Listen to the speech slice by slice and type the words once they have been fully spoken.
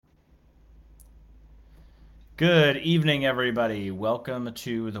Good evening, everybody. Welcome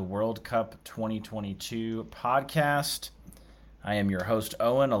to the World Cup 2022 podcast. I am your host,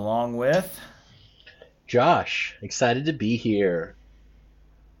 Owen, along with Josh, excited to be here.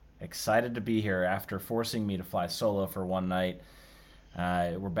 excited to be here after forcing me to fly solo for one night.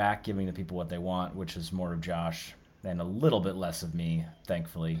 We're back giving the people what they want, which is more of Josh and a little bit less of me,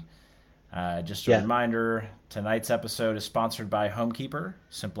 thankfully. Just a Yeah, reminder tonight's episode is sponsored by Homekeeper,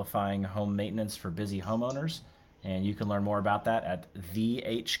 simplifying home maintenance for busy homeowners. And you can learn more about that at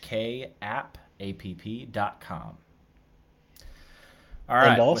thehkapp.com. All and right,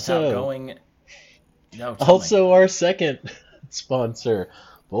 without also going, no, tell me. also our second sponsor,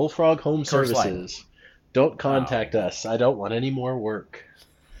 Bullfrog Home Coors Light. Services. Don't Oh, contact us. I don't want any more work.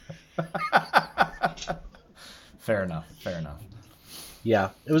 fair enough. Fair enough. Yeah,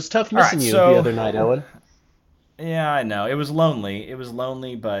 it was tough All right, missing you the so other night, Owen. yeah, I know it was lonely. It was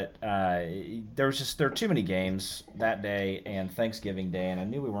lonely, but there were too many games that day and Thanksgiving Day, and I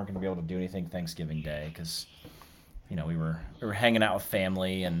knew we weren't going to be able to do anything Thanksgiving Day because we were hanging out with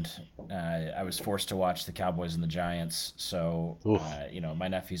family, and I was forced to watch the Cowboys and the Giants. So Oof. my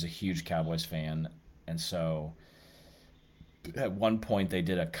nephew's a huge Cowboys fan, and so at one point they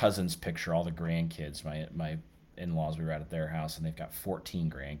did a cousins picture, all the grandkids. My in-laws, we were at their house, and they've got 14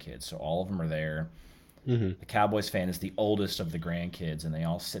 grandkids, so all of them are there. Hmm. The Cowboys fan is the oldest of the grandkids, and they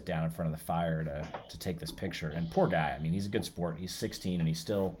all sit down in front of the fire to take this picture. And poor guy, I mean, he's a good sport. He's 16, and he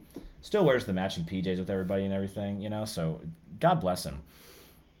still wears the matching PJs with everybody and everything. So God bless him.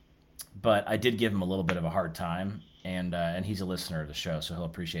 But I did give him a little bit of a hard time, and he's a listener of the show, so he'll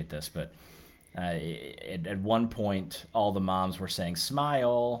appreciate this. But at one point, all the moms were saying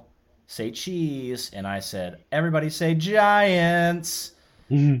 "smile," say "cheese," and I said, "Everybody say Giants."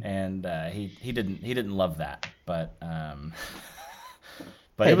 And he didn't love that, but Hey,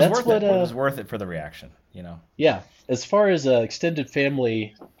 it was that's worth what. it. It was worth it for the reaction. Yeah. As far as extended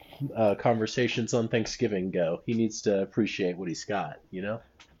family conversations on Thanksgiving go, he needs to appreciate what he's got.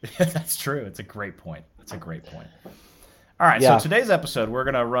 That's true. It's a great point. It's a great point. All right, so Yeah. today's episode, we're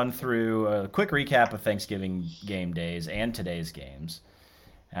going to run through a quick recap of Thanksgiving game days and today's games.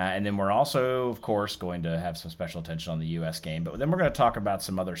 And then we're also, of course, going to have some special attention on the U.S. game, but then we're going to talk about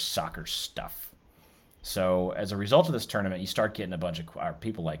some other soccer stuff. So, as a result of this tournament, you start getting a bunch of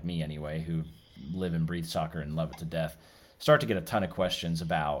people like me, anyway, who live and breathe soccer and love it to death, start to get a ton of questions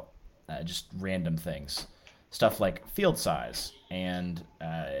about just random things. Stuff like field size and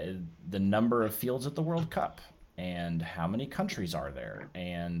the number of fields at the World Cup and how many countries are there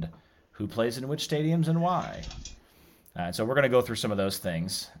and who plays in which stadiums and why. So we're going to go through some of those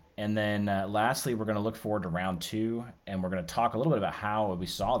things. And then lastly, we're going to look forward to round two, and we're going to talk a little bit about how we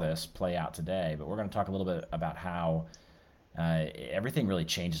saw this play out today. But we're going to talk a little bit about how everything really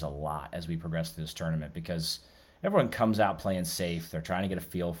changes a lot as we progress through this tournament because everyone comes out playing safe. They're trying to get a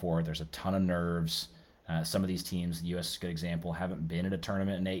feel for it. There's a ton of nerves. Some of these teams, the U.S. is a good example, haven't been at a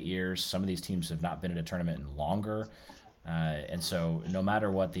tournament in 8 years. Some of these teams have not been at a tournament in longer. And so no matter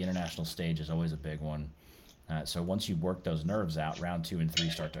what, the international stage is always a big one. So once you work those nerves out, round two and three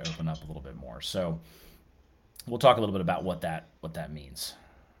start to open up a little bit more. So we'll talk a little bit about what that means.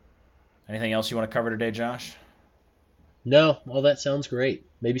 Anything else you want to cover today, Josh? No, all that sounds great.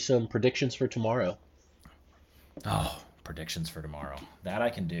 Maybe some predictions for tomorrow. Oh, predictions for tomorrow. That I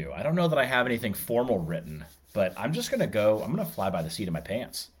can do. I don't know that I have anything formal written, but I'm just gonna go. I'm gonna fly by the seat of my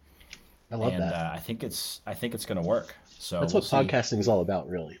pants, I love and that. I think it's gonna work. So That's we'll what see. podcasting is all about,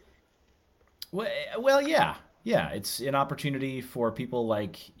 really. Well, yeah. It's an opportunity for people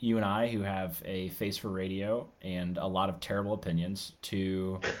like you and I who have a face for radio and a lot of terrible opinions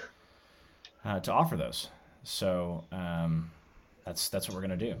to offer those. So that's what we're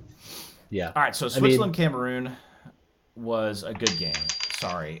gonna do. Yeah. All right. So I mean, Switzerland Cameroon was a good game.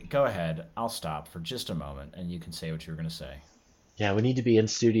 Sorry. Go ahead. I'll stop for just a moment, and you can say what you were gonna say. yeah, we need to be in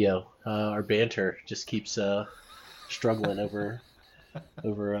studio. Our banter just keeps struggling over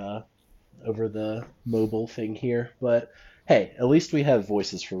over the mobile thing here. But hey, at least we have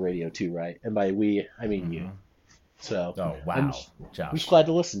voices for radio too, right? And by we, I mean you. Hmm. So Oh I'm wow, just, I'm just Josh. glad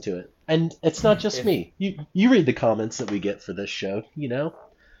to listen to it. And it's not just If me. You read the comments that we get for this show.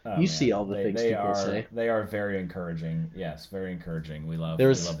 Oh You see all man, the they things they people are say. they are very encouraging. Yes, very encouraging. We love we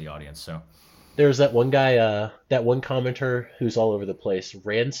There's love the audience. So. there's that one guy, that one commenter who's all over the place.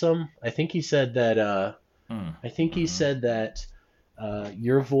 Ransom. I think he said that. Mm, I think he hmm. said that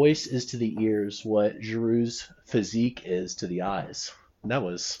your voice is to the ears what Giroud's physique is to the eyes. And Oh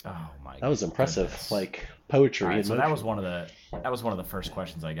my that was impressive, goodness. like All poetry right, in so that was motion. one of the first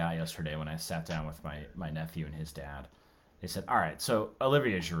questions I got yesterday when I sat down with my nephew and his dad. They said, "All right, so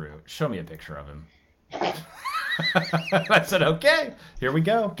Olivier Giroud, show me a picture of him." I said, okay, here we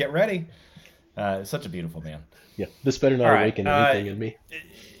go. Get ready. Such a beautiful man. Yeah, this better All not right. awaken anything in me.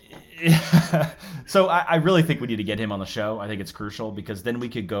 So I really think we need to get him on the show. I think it's crucial because then we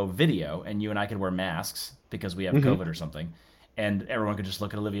could go video and you and I could wear masks because we have Hmm. COVID or something, and everyone could just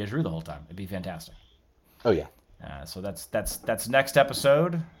look at Olivier Giroud the whole time. It'd be fantastic. Oh yeah. So that's next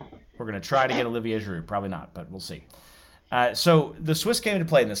episode. We're gonna try to get Olivier Giroud. Probably not, but we'll see. So the Swiss came to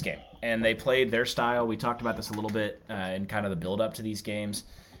play in this game, and they played their style. We talked about this a little bit in kind of the build up to these games.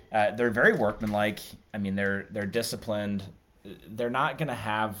 They're very workmanlike. I mean, they're disciplined. They're not going to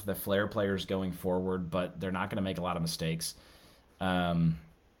have the flair players going forward, but they're not going to make a lot of mistakes. Um,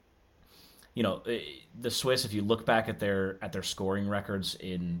 the Swiss, if you look back at their scoring records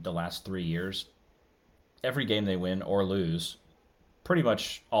in the last 3 years, every game they win or lose, pretty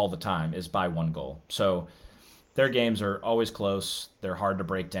much all the time, is by one goal. So their games are always close. They're hard to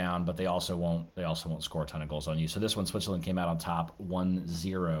break down, but they also won't score a ton of goals on you. So this one, Switzerland came out on top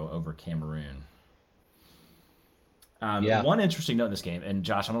 1-0 over Cameroon. Yeah. One interesting note in this game, and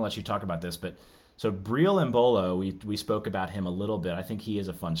Josh, I'm gonna let you talk about this, but so Briel Mbolo, we spoke about him a little bit. I think he is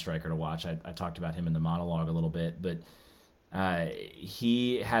a fun striker to watch. I talked about him in the monologue a little bit, but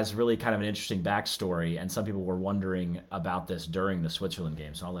he has really kind of an interesting backstory, and some people were wondering about this during the Switzerland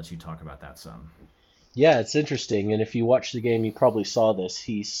game. So I'll let you talk about that some. Yeah, it's interesting. And if you watch the game, you probably saw this.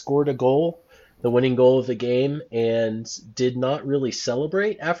 He scored a goal, the winning goal of the game, and did not really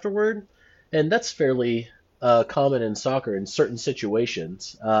celebrate afterward. And that's fairly common in soccer in certain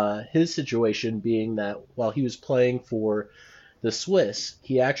situations. His situation being that while he was playing for the Swiss,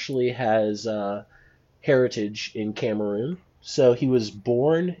 he actually has heritage in Cameroon. So he was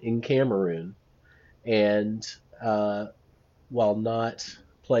born in Cameroon, and uh, while not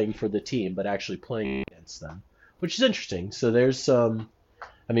playing for the team, but actually playing against them, which is interesting. So there's some.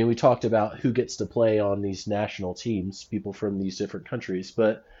 I mean, we talked about who gets to play on these national teams, people from these different countries,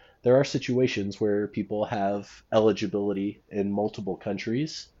 but there are situations where people have eligibility in multiple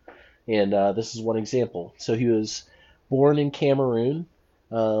countries, and this is one example. So he was born in Cameroon.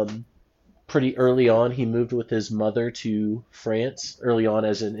 Um, Pretty early on, he moved with his mother to France, early on,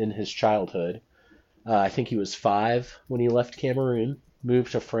 as in his childhood. I think he was 5 when he left Cameroon,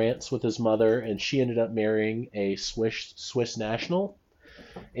 moved to France with his mother, and she ended up marrying a Swiss national.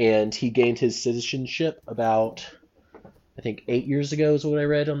 And he gained his citizenship about, I think, 8 years ago, is what I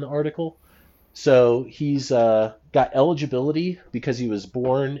read on the article. So he's got eligibility because he was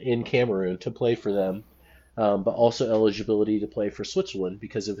born in Cameroon to play for them, but also eligibility to play for Switzerland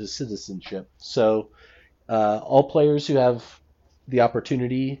because of his citizenship. So all players who have the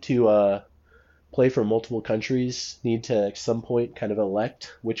opportunity to play for multiple countries need to at some point kind of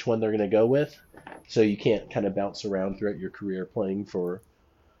elect which one they're going to go with. So you can't kind of bounce around throughout your career playing for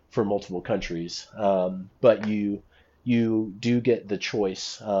multiple countries, but you do get the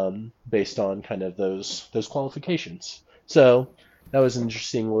choice based on kind of those qualifications. So that was an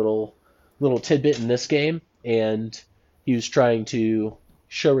interesting little tidbit in this game, and he was trying to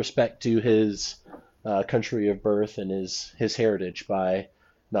show respect to his country of birth and his heritage by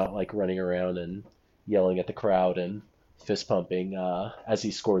not like running around and yelling at the crowd and fist pumping as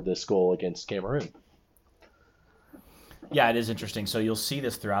he scored this goal against Cameroon. Yeah, it is interesting. So you'll see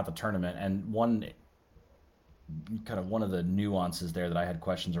this throughout the tournament, and one of the nuances there that I had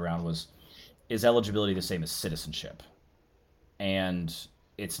questions around was, is eligibility the same as citizenship? And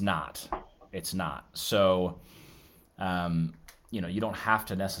it's not. It's not. So, you don't have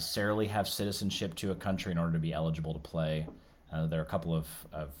to necessarily have citizenship to a country in order to be eligible to play. There are a couple of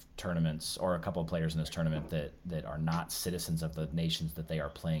tournaments or a couple of players in this tournament that are not citizens of the nations that they are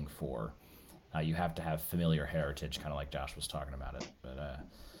playing for. You have to have familiar heritage, kind of like Josh was talking about it. But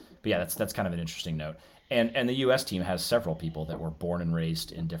yeah, that's kind of an interesting note. And the U.S. team has several people that were born and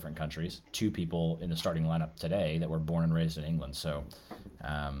raised in different countries. 2 people in the starting lineup today that were born and raised in England. So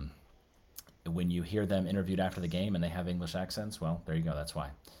when you hear them interviewed after the game and they have English accents, well, there you go. That's why.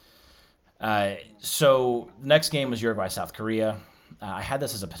 So next game was Uruguay South Korea. I had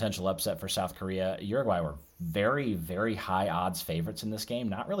this as a potential upset for South Korea. Uruguay were very, very high odds favorites in this game.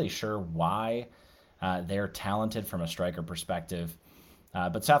 Not really sure why. They're talented from a striker perspective.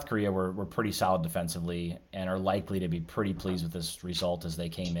 But South Korea were pretty solid defensively and are likely to be pretty pleased with this result as they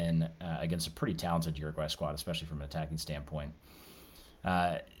came in against a pretty talented Uruguay squad, especially from an attacking standpoint.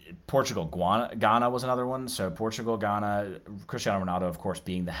 Portugal, Ghana was another one. So Portugal, Ghana, Cristiano Ronaldo, of course,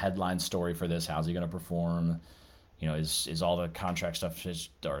 being the headline story for this. How's he going to perform? Is all the contract stuff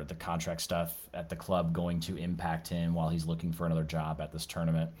or the contract stuff at the club going to impact him while he's looking for another job at this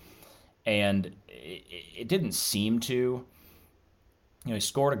tournament? And it didn't seem to. He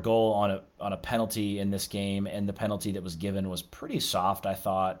scored a goal on a penalty in this game, and the penalty that was given was pretty soft, I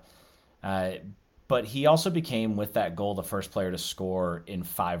thought. Uh, but he also became, with that goal, the first player to score in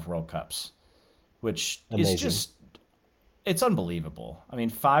 5 World Cups, which is Amazing. just, it's unbelievable. I mean,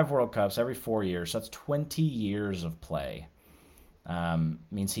 5 World Cups every 4 years, so that's 20 years of play.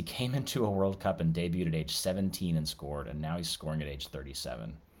 Means he came into a World Cup and debuted at age 17 and scored, and now he's scoring at age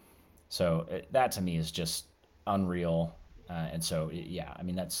 37. So that to me is just unreal. And so, yeah, I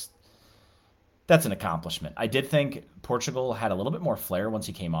mean, that's an accomplishment. I did think Portugal had a little bit more flair once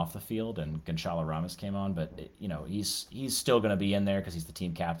he came off the field and Gonçalo Ramos came on, but he's still going to be in there because he's the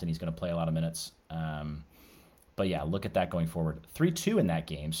team captain. He's going to play a lot of minutes. But yeah, look at that going forward. 3-2 in that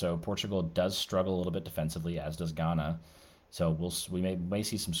game. So Portugal does struggle a little bit defensively, as does Ghana. So we may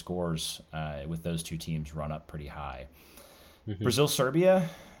see some scores with those two teams run up pretty high. Hmm. Brazil Serbia,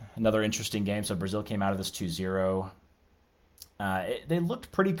 another interesting game. So Brazil came out of this 2-0. They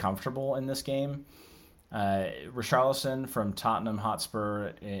looked pretty comfortable in this game. Richarlison from Tottenham Hotspur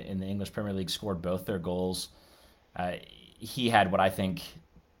in the English Premier League scored both their goals. He had what I think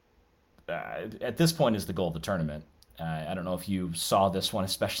at this point is the goal of the tournament. I don't know if you saw this one,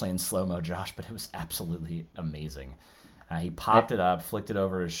 especially in slow mo, Josh, but it was absolutely amazing. He popped it up, flicked it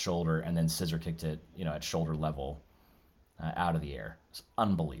over his shoulder, and then scissor kicked it, at shoulder level out of the air. It's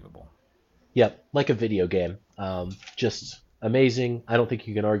unbelievable. Yep, like a video game. Just amazing. I don't think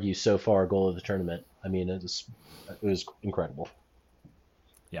you can argue so far goal of the tournament. I mean, it was incredible.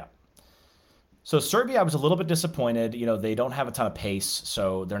 Yeah. So Serbia, I was a little bit disappointed. They don't have a ton of pace,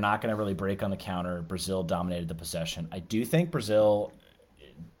 so they're not going to really break on the counter. Brazil dominated the possession. I do think Brazil,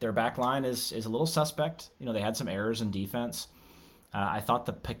 their back line is a little suspect. They had some errors in defense. I thought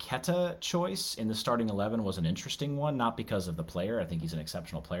the Paqueta choice in the starting 11 was an interesting one, not because of the player. I think he's an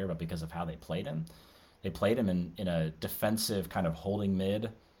exceptional player, but because of how they played him. They played him in a defensive kind of holding mid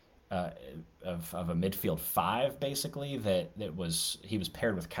uh, of a midfield five, basically. He was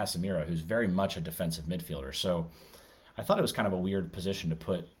paired with Casemiro, who's very much a defensive midfielder. So I thought it was kind of a weird position to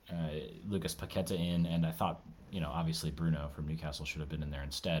put Lucas Paqueta in, and I thought, obviously Bruno from Newcastle should have been in there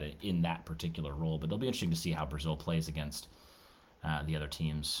instead in that particular role. But it'll be interesting to see how Brazil plays against the other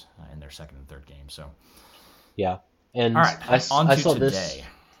teams in their second and third game. So, Yeah, all and right, on I to saw this. today.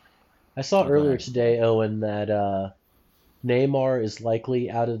 I saw Oh, go earlier ahead. today, Owen, that Neymar is likely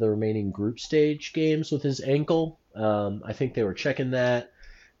out of the remaining group stage games with his ankle. I think they were checking that,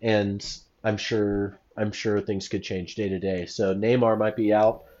 and I'm sure things could change day to day. So Neymar might be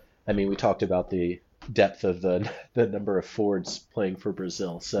out. I mean, we talked about the depth of the the number of forwards playing for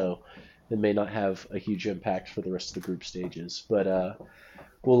Brazil, so it may not have a huge impact for the rest of the group stages. But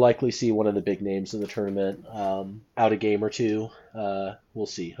we'll likely see one of the big names in the tournament out a game or two. We'll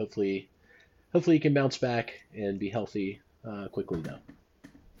see. Hopefully he can bounce back and be healthy quickly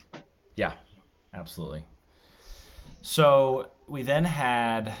though. Yeah, absolutely. So we then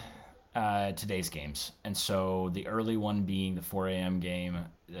had today's games, and so the early one being the 4 a.m. game,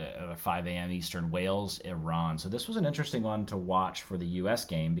 5 a.m. Eastern, Wales, Iran. So this was an interesting one to watch for the U.S.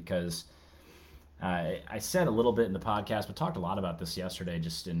 game because I said a little bit in the podcast, but talked a lot about this yesterday,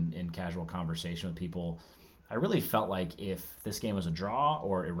 just in casual conversation with people. I really felt like if this game was a draw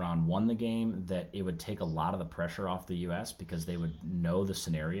or Iran won the game, that it would take a lot of the pressure off the U.S. because they would know the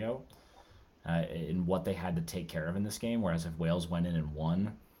scenario in what they had to take care of in this game. Whereas if Wales went in and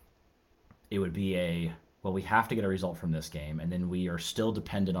won, it would be well, we have to get a result from this game, and then we are still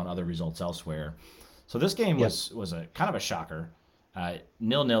dependent on other results elsewhere. So this game Yep. was a kind of a shocker.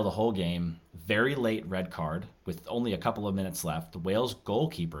 0-0 the whole game. Very late red card with only a couple of minutes left. The Wales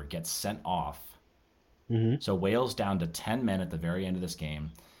goalkeeper gets sent off. Hmm. So Wales down to 10 men at the very end of this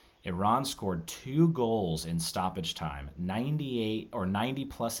game. Iran scored 2 goals in stoppage time, 98 or 90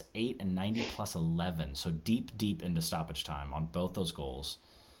 plus 8 and 90 plus 11. So deep, deep into stoppage time on both those goals.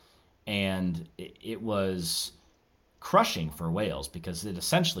 And it was crushing for Wales because it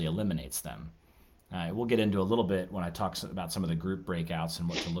essentially eliminates them. We'll get into a little bit when I talk about some of the group breakouts and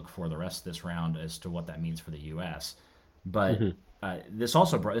what to look for the rest of this round as to what that means for the U.S. But Hmm. this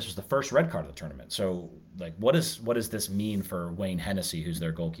was the first red card of the tournament. So like, what does this mean for Wayne Hennessy, who's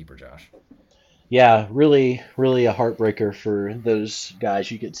their goalkeeper, Josh? Yeah, really, really a heartbreaker for those guys.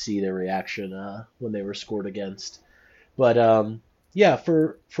 You could see their reaction when they were scored against. But yeah,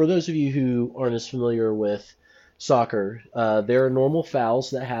 for those of you who aren't as familiar with soccer, there are normal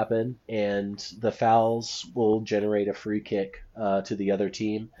fouls that happen, and the fouls will generate a free kick to the other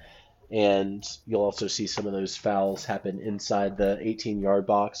team. And you'll also see some of those fouls happen inside the 18-yard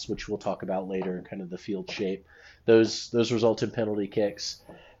box, which we'll talk about later, kind of the field shape. Those result in penalty kicks.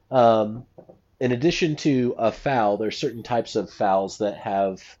 Um, in addition to a foul, there's certain types of fouls that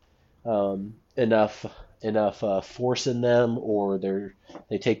have enough force in them, or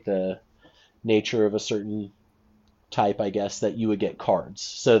they take the nature of a certain type, I guess, that you would get cards.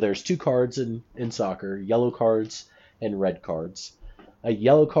 So there's two cards in soccer: yellow cards and red cards. A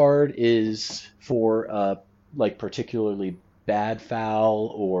yellow card is for like particularly bad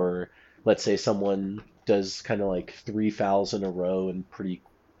foul, or let's say someone does kind of like three fouls in a row in pretty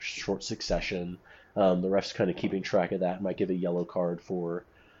short succession. The ref's kind of keeping track of that, might give a yellow card for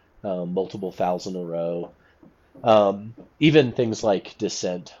multiple fouls in a row. Even things like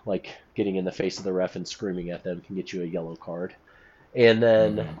dissent, like getting in the face of the ref and screaming at them, can get you a yellow card. And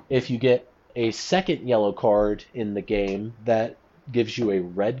then Mm-hmm. if you get a second yellow card in the game, that gives you a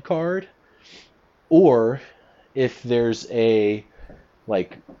red card. Or if there's a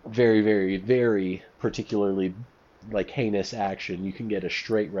like very, very, very particularly like heinous action, you can get a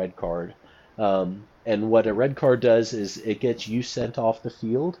straight red card. And what a red card does is it gets you sent off the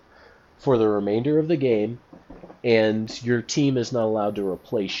field for the remainder of the game, and your team is not allowed to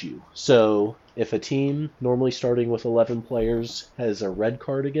replace you. So if a team normally starting with 11 players has a red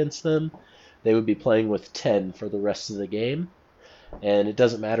card against them, they would be playing with 10 for the rest of the game. And it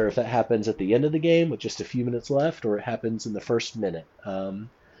doesn't matter if that happens at the end of the game with just a few minutes left, or it happens in the first minute.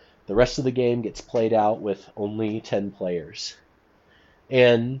 The rest of the game gets played out with only 10 players.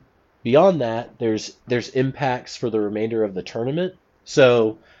 And beyond that, there's impacts for the remainder of the tournament.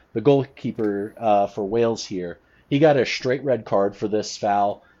 So the goalkeeper for Wales here, he got a straight red card for this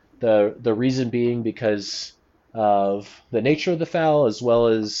foul. The reason being because of the nature of the foul, as well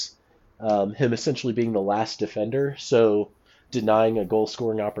as him essentially being the last defender, so denying a goal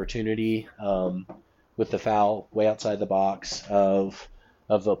scoring opportunity with the foul way outside the box of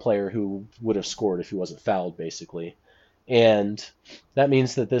a player who would have scored if he wasn't fouled, basically. And that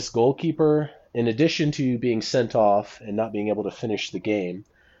means that this goalkeeper, in addition to being sent off and not being able to finish the game,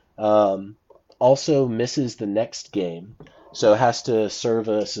 um, also misses the next game. So has to serve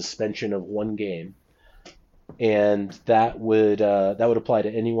a suspension of 1 game, and that would apply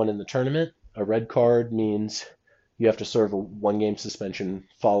to anyone in the tournament. A red card means you have to serve a 1 game suspension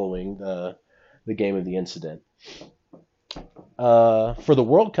following the game of the incident. For the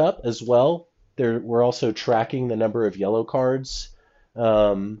World Cup as well, we're also tracking the number of yellow cards.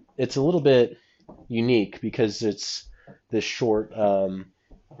 It's a little bit unique because it's this short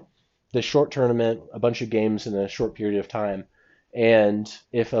this short tournament, a bunch of games in a short period of time. And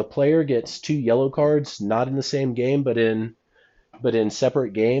if a player gets 2 yellow cards, not in the same game, but in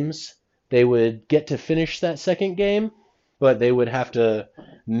separate games, they would get to finish that second game, but they would have to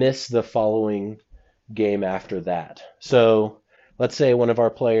miss the following game after that. So let's say one of our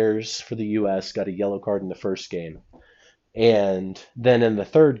players for the U.S. got a yellow card in the first game, and then in the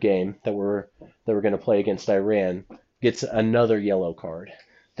third game that we're going to play against Iran, gets another yellow card.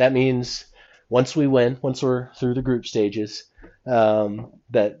 That means once we're through the group stages,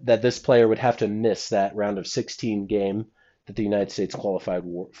 that this player would have to miss that round of 16 game that the United States qualified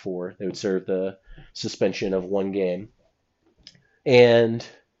for. They would serve the suspension of 1 game. And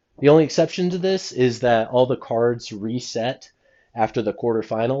the only exception to this is that all the cards reset after the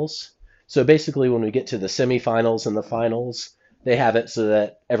quarterfinals. So basically, when we get to the semifinals and the finals, they have it so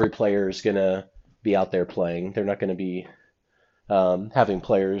that every player is going to be out there playing. They're not going to be having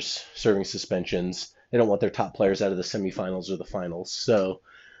players serving suspensions. They don't want their top players out of the semifinals or the finals. So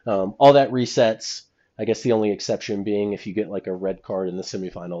all that resets. I guess the only exception being if you get like a red card in the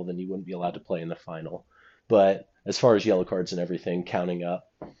semifinal, then you wouldn't be allowed to play in the final. But as far as yellow cards and everything counting up,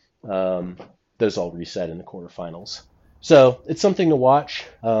 those all reset in the quarterfinals. So it's something to watch.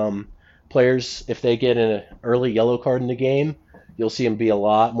 Players, if they get an early yellow card in the game, you'll see them be a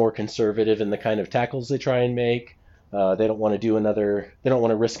lot more conservative in the kind of tackles they try and make. They don't want to do another. They don't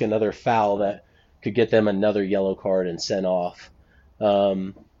want to risk another foul that could get them another yellow card and sent off.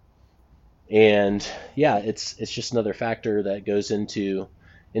 Um, and yeah, it's just another factor that goes into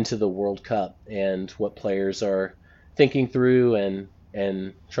the World Cup and what players are thinking through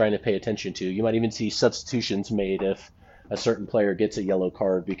and trying to pay attention to. You might even see substitutions made if a certain player gets a yellow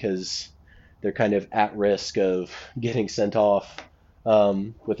card because they're kind of at risk of getting sent off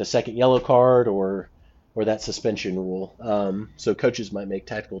with a second yellow card or that suspension rule. So coaches might make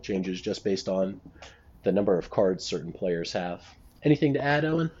tactical changes just based on the number of cards certain players have. Anything to add,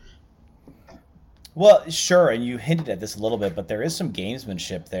 Owen? Well, sure, and you hinted at this a little bit, but there is some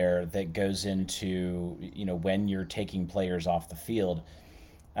gamesmanship there that goes into, when you're taking players off the field.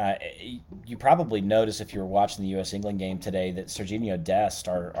 Uh, you probably noticed if you were watching the U.S. England game today that Serginho Dest,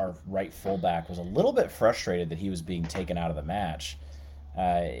 our right fullback, was a little bit frustrated that he was being taken out of the match.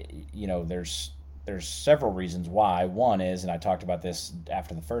 Uh, there's several reasons why. One is, and I talked about this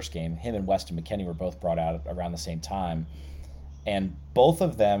after the first game, him and Weston McKennie were both brought out around the same time, and both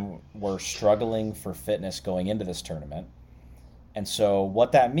of them were struggling for fitness going into this tournament. And so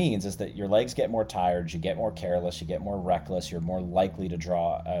what that means is that your legs get more tired, you get more careless, you get more reckless, you're more likely to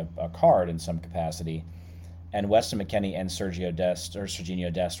draw a card in some capacity. And Weston McKennie and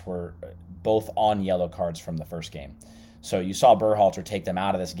Serginho Dest were both on yellow cards from the first game. So you saw Berhalter take them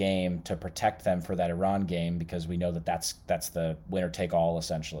out of this game to protect them for that Iran game, because we know that that's the winner take all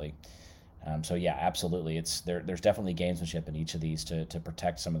essentially. So yeah, absolutely, there's definitely gamesmanship in each of these to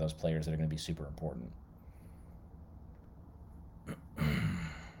protect some of those players that are going to be super important.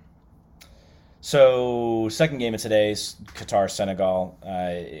 So, second game of today's Qatar Senegal.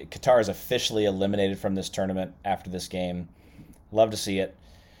 Qatar is officially eliminated from this tournament after this game. Love to see it.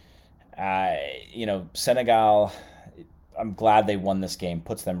 Senegal, I'm glad they won this game.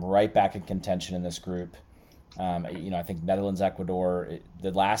 Puts them right back in contention in this group. I think Netherlands, Ecuador.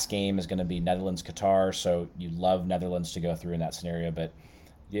 The last game is going to be Netherlands, Qatar. So you love Netherlands to go through in that scenario, but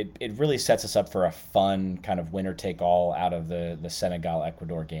it really sets us up for a fun kind of winner take all out of the Senegal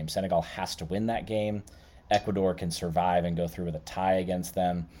Ecuador game. Senegal has to win that game. Ecuador can survive and go through with a tie against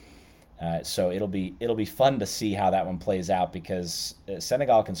them. So it'll be fun to see how that one plays out, because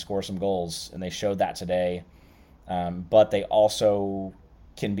Senegal can score some goals, and they showed that today. But they also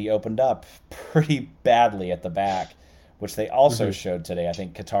can be opened up pretty badly at the back, which they also showed today. I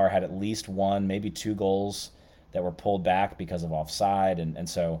think Qatar had at least one, maybe two goals that were pulled back because of offside, and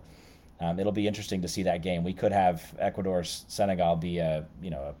so it'll be interesting to see that game. We could have Ecuador's Senegal be a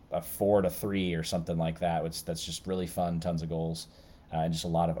 4-3 or something like that, which that's just really fun, tons of goals, and just a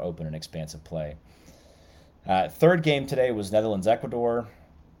lot of open and expansive play. Third game today was Netherlands Ecuador.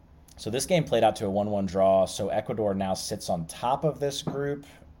 So this game played out to a 1-1 draw. So Ecuador now sits on top of this group.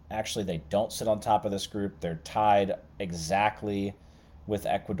 Actually, they don't sit on top of this group. They're tied exactly with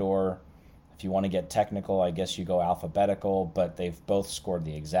Ecuador. If you want to get technical, I guess you go alphabetical, but they've both scored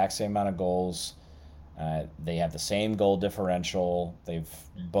the exact same amount of goals. They have the same goal differential. They've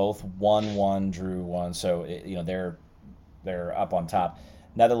both won one, drew one, so they're up on top.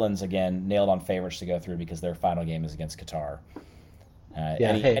 Netherlands again nailed on favorites to go through because their final game is against Qatar.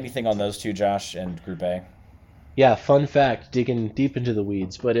 Anything on those two, Josh, and Group A? Yeah, fun fact, digging deep into the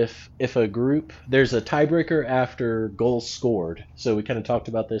weeds, but if a group, there's a tiebreaker after goals scored. So we kind of talked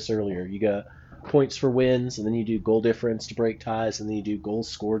about this earlier. You got points for wins, and then you do goal difference to break ties, and then you do goals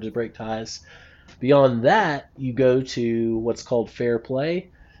scored to break ties. Beyond that, you go to what's called fair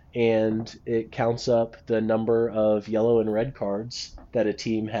play, and it counts up the number of yellow and red cards that a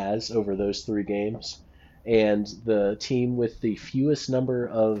team has over those 3 games. And the team with the fewest number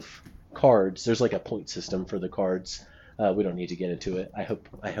of cards, there's like a point system for the cards. We don't need to get into it. I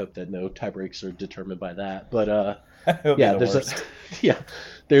hope that no tiebreaks are determined by that. But yeah,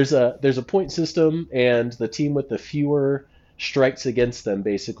 there's a point system, and the team with the fewer strikes against them,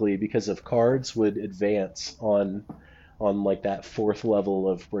 basically because of cards, would advance on like that 4th level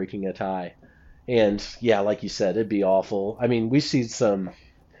of breaking a tie. And yeah, like you said, it'd be awful. I mean, we've seen some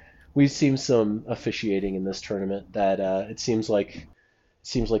officiating in this tournament that it seems like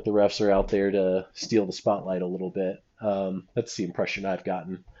the refs are out there to steal the spotlight a little bit. That's the impression I've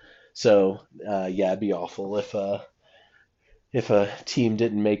gotten. So yeah, it'd be awful if a team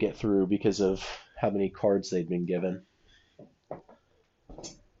didn't make it through because of how many cards they'd been given.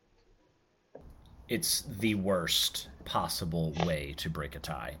 It's the worst possible way to break a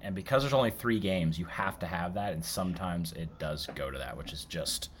tie, and because there's only 3 games, you have to have that, and sometimes it does go to that, which is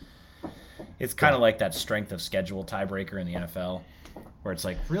just, it's kind of like that strength of schedule tiebreaker in the NFL, where it's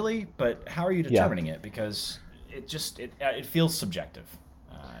like, really, but how are you determining it? Because it feels subjective.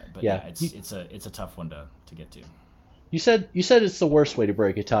 But yeah, it's a tough one to get to. You said it's the worst way to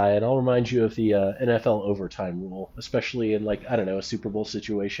break a tie, and I'll remind you of the NFL overtime rule, especially in, like, I don't know, a Super Bowl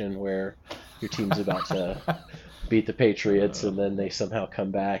situation where your team's about to beat the Patriots, and then they somehow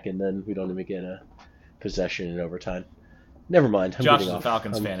come back, and then we don't even get a possession in overtime. Never mind. Josh is a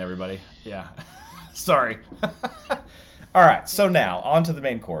Falcons fan, everybody. Yeah. Sorry. All right, so now, on to the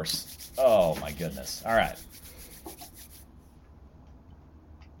main course. Oh, my goodness. All right.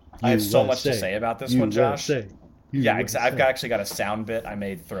 I have so much to say about this one, Josh. Yeah, I've actually got a sound bit. I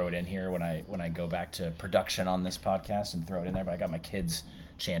may throw it in here when I go back to production on this podcast and throw it in there, but I got my kids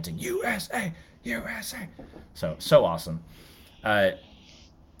chanting, USA, USA. So awesome.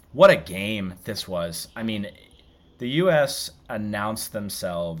 What a game this was. I mean, the U.S. announced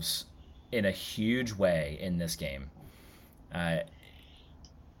themselves in a huge way in this game.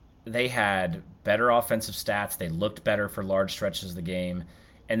 they had better offensive stats. They looked better for large stretches of the game,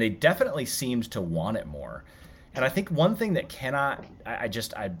 and they definitely seemed to want it more. And I think one thing that cannot, I'm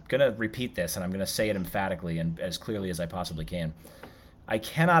going to repeat this and I'm going to say it emphatically and as clearly as I possibly can. I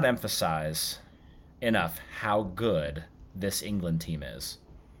cannot emphasize enough how good this England team is.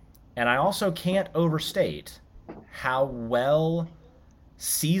 And I also can't overstate how well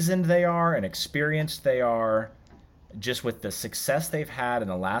seasoned they are and experienced they are just with the success they've had in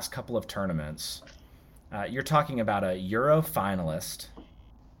the last couple of tournaments. You're talking about a Euro finalist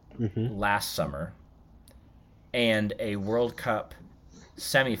Hmm. last summer and a World Cup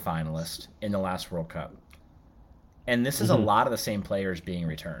semifinalist in the last World Cup. And this is a Hmm. lot of the same players being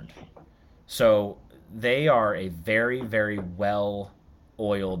returned. So they are a very, very well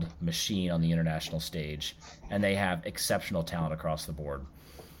oiled machine on the international stage, and they have exceptional talent across the board.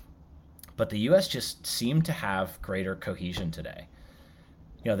 But the U.S. just seemed to have greater cohesion today.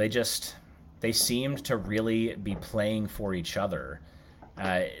 They seemed to really be playing for each other.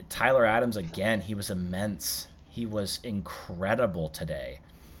 Tyler Adams, again, he was immense. He was incredible today.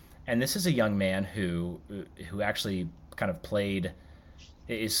 And this is a young man who actually kind of played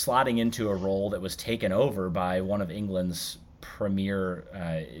is slotting into a role that was taken over by one of England's premier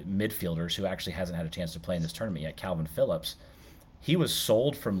midfielders who actually hasn't had a chance to play in this tournament yet, Calvin Phillips. He was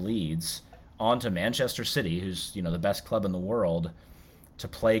sold from Leeds onto Manchester City, who's the best club in the world, to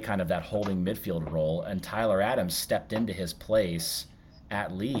play kind of that holding midfield role. And Tyler Adams stepped into his place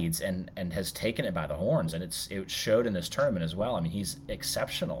at Leeds and has taken it by the horns. And it showed in this tournament as well. I mean, he's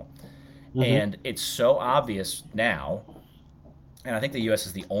exceptional. Hmm. And it's so obvious now, and I think the U.S.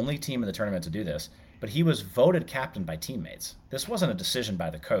 is the only team in the tournament to do this, but he was voted captain by teammates. This wasn't a decision by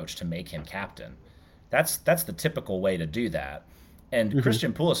the coach to make him captain. That's the typical way to do that. And Hmm.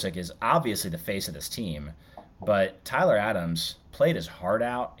 Christian Pulisic is obviously the face of this team, but Tyler Adams played his heart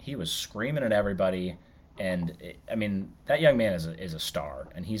out. He was screaming at everybody, and I mean that young man is a star,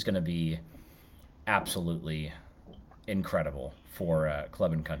 and he's going to be absolutely incredible for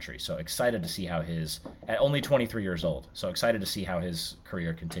club and country. So excited to see how at only 23 years old. So excited to see how his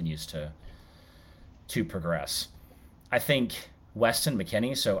career continues to progress. I think Weston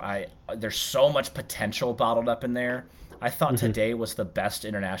McKennie. So there's so much potential bottled up in there. I thought Hmm. today was the best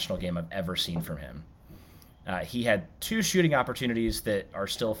international game I've ever seen from him. He had two shooting opportunities that are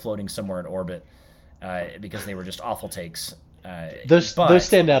still floating somewhere in orbit because they were just awful takes. Those But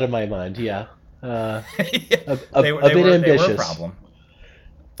stand out in my mind. Yeah, they a bit they were a ambitious. problem.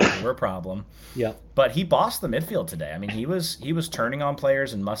 They were a problem. Yeah. But he bossed the midfield today. I mean, he was turning on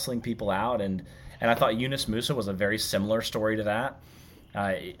players and muscling people out, and I thought Yunus Musa was a very similar story to that.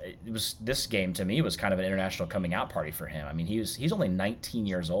 It was this game to me was kind of an international coming out party for him. I mean, he's only 19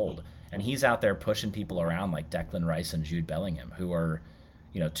 years old, and he's out there pushing people around like Declan Rice and Jude Bellingham, who are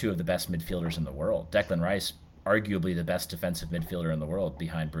two of the best midfielders in the world. Declan Rice, arguably the best defensive midfielder in the world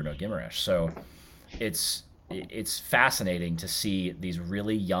behind Bruno Guimaraes. So it's fascinating to see these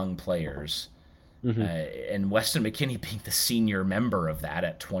really young players, Hmm. and Weston McKennie being the senior member of that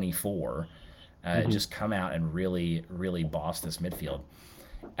at 24, Hmm. just come out and really, really boss this midfield.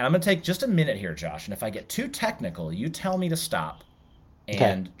 And I'm going to take just a minute here, Josh. And if I get too technical, you tell me to stop Okay.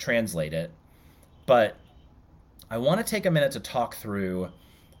 and translate it. But I want to take a minute to talk through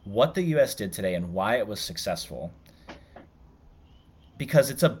what the U.S. did today and why it was successful, because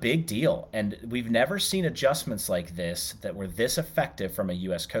it's a big deal. And we've never seen adjustments like this that were this effective from a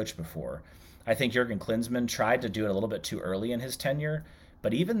U.S. coach before. I think Jurgen Klinsmann tried to do it a little bit too early in his tenure.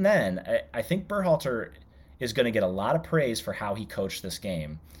 But even then, I think Berhalter is going to get a lot of praise for how he coached this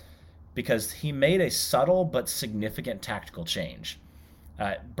game because he made a subtle but significant tactical change.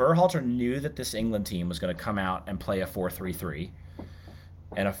 Berhalter knew that this England team was going to come out and play a 4-3-3.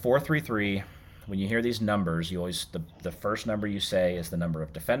 And a 4-3-3, when you hear these numbers, you always the first number you say is the number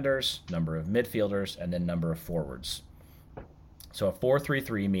of defenders, number of midfielders, and then number of forwards. So a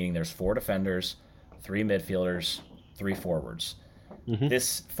 4-3-3 meaning there's four defenders, three midfielders, three forwards. Hmm.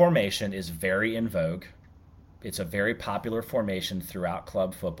 This formation is very in vogue. It's a very popular formation throughout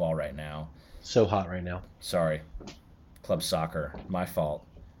club football right now. So hot right now. Sorry, club soccer, my fault.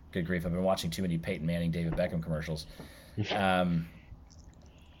 Good grief, I've been watching too many Peyton Manning, David Beckham commercials. Um,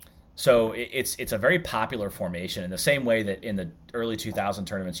 so it's a very popular formation in the same way that in the early 2000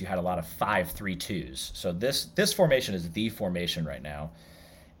 tournaments you had a lot of 5-3-2s. So this formation is the formation right now,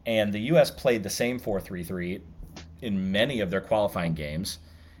 and the U.S. played the same 4-3-3 in many of their qualifying games,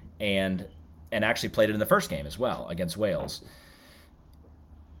 and actually played it in the first game as well against Wales.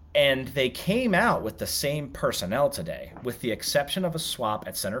 And they came out with the same personnel today, with the exception of a swap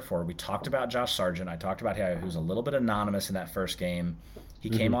at center forward. We talked about Josh Sargent. I talked about how he was a little bit anonymous in that first game. He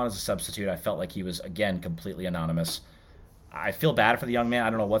came Hmm. on as a substitute. I felt like he was, again, completely anonymous. I feel bad for the young man. I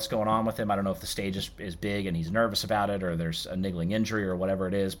don't know what's going on with him. I don't know if the stage is big and he's nervous about it, or there's a niggling injury or whatever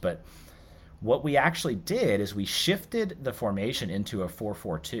it is. But what we actually did is we shifted the formation into a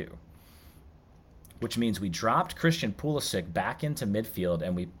 4-4-2, which means we dropped Christian Pulisic back into midfield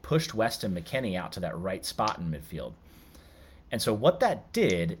and we pushed Weston McKennie out to that right spot in midfield. And so what that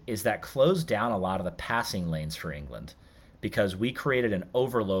did is that closed down a lot of the passing lanes for England because we created an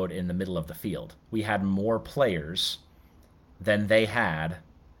overload in the middle of the field. We had more players than they had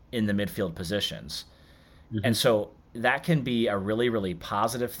in the midfield positions. Hmm. And so that can be a really, really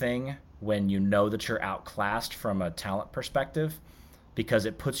positive thing when you know that you're outclassed from a talent perspective because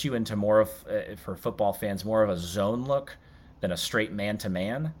it puts you into more of, for football fans, more of a zone look than a straight man to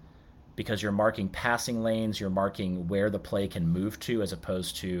man because you're marking passing lanes, you're marking where the play can move to as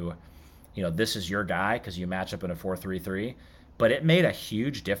opposed to, this is your guy because you match up in a 4-3-3. But it made a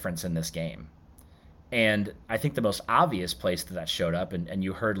huge difference in this game. And I think the most obvious place that showed up, and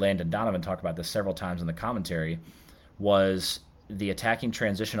you heard Landon Donovan talk about this several times in the commentary, was the attacking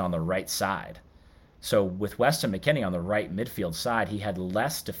transition on the right side. So with Weston McKennie on the right midfield side, he had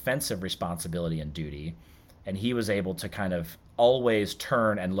less defensive responsibility and duty, and he was able to kind of always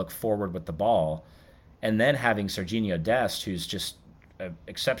turn and look forward with the ball. And then having Serginho Dest, who's just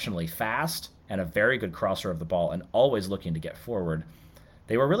exceptionally fast and a very good crosser of the ball and always looking to get forward,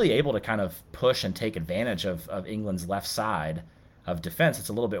 they were really able to kind of push and take advantage of England's left side of defense. It's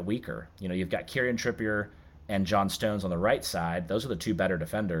a little bit weaker. You've got Kieran Trippier and John Stones on the right side. Those are the two better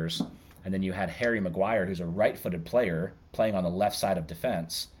defenders. And then you had Harry Maguire, who's a right-footed player, playing on the left side of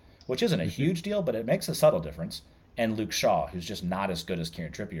defense, which isn't a Hmm. huge deal, but it makes a subtle difference. And Luke Shaw, who's just not as good as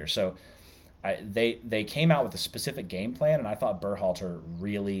Kieran Trippier. So they came out with a specific game plan, and I thought Berhalter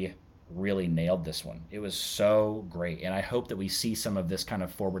really, really nailed this one. It was so great, and I hope that we see some of this kind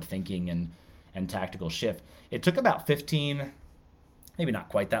of forward thinking and tactical shift. It took about 15, maybe not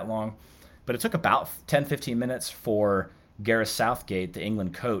quite that long, but it took about 10, 15 minutes for Gareth Southgate, the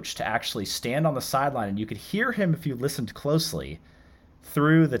England coach, to actually stand on the sideline, and you could hear him if you listened closely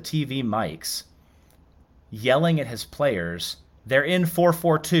through the TV mics yelling at his players. They're in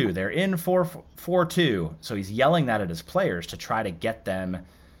 4-4-2. They're in 4-4-2. So he's yelling that at his players to try to get them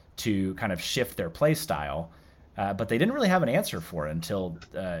to kind of shift their play style. But they didn't really have an answer for it until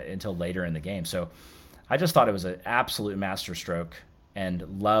later in the game. So I just thought it was an absolute masterstroke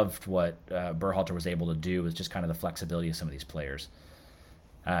and loved what Berhalter was able to do with just kind of the flexibility of some of these players.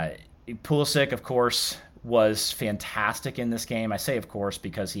 Uh, Pulisic, of course, was fantastic in this game. I say, of course,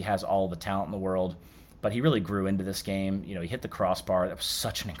 because he has all the talent in the world, but he really grew into this game. He hit the crossbar. That was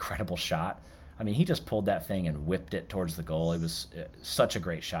such an incredible shot. I mean, he just pulled that thing and whipped it towards the goal. It was such a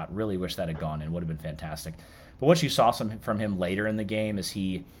great shot. Really wish that had gone in. Would have been fantastic. But what you saw from him later in the game is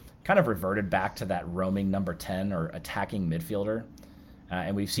he kind of reverted back to that roaming number 10 or attacking midfielder.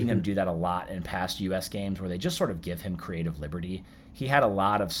 And we've seen him Hmm. do that a lot in past U.S. games where they just sort of give him creative liberty. He had a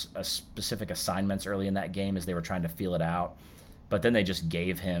lot of specific assignments early in that game as they were trying to feel it out, but then they just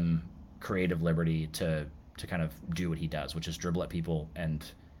gave him creative liberty to kind of do what he does, which is dribble at people and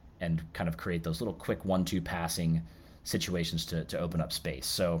kind of create those little quick 1-2 passing situations to open up space.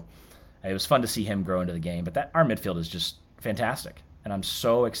 So it was fun to see him grow into the game. But our midfield is just fantastic, and I'm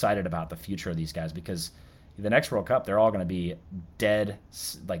so excited about the future of these guys because the next World Cup they're all going to be dead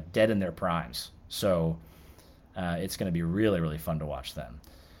in their primes. So it's going to be really, really fun to watch them.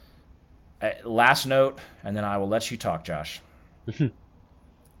 Last note, and then I will let you talk, Josh.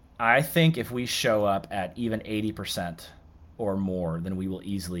 I think if we show up at even 80% or more, then we will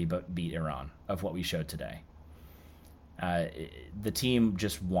easily beat Iran of what we showed today. Uh, the team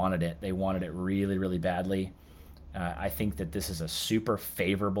just wanted it. They wanted it really, really badly. I think that this is a super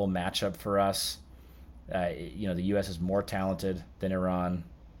favorable matchup for us. The U.S. is more talented than Iran.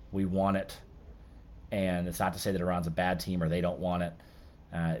 We want it. And it's not to say that Iran's a bad team or they don't want it.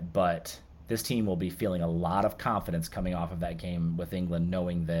 But this team will be feeling a lot of confidence coming off of that game with England,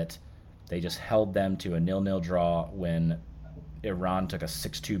 knowing that they just held them to a 0-0 draw when Iran took a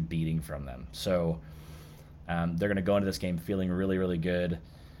 6-2 beating from them. So they're going to go into this game feeling really, really good.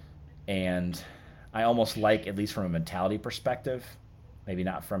 And I almost like, at least from a mentality perspective, maybe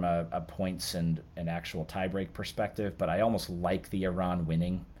not from a points and an actual tiebreak perspective, but I almost like the Iran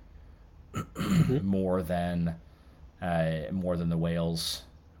winning Hmm. more than the Wales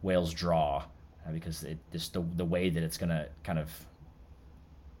draw, because it just the way that it's going to kind of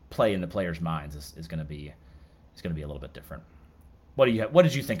play in the players' minds is going to be a little bit different. What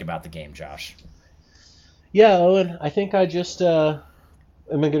did you think about the game, Josh? Yeah, Owen, I think I just am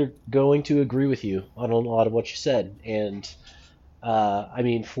going to agree with you on a lot of what you said. And I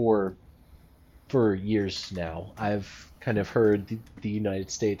mean, for years now, I've kind of heard the United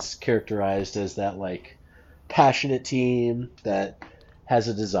States characterized as that like passionate team that has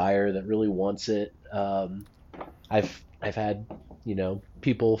a desire that really wants it. I've had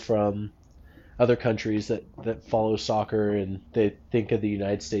people from other countries that follow soccer and they think of the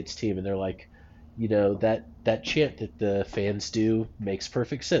United States team and they're like, that chant that the fans do makes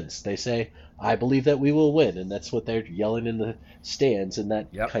perfect sense. They say, "I believe that we will win," and that's what they're yelling in the stands, and that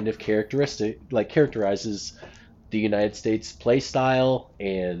Yep. kind of characterizes the United States play style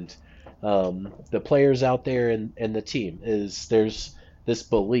and the players out there and the team is there's this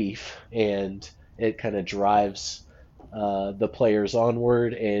belief and it kind of drives the players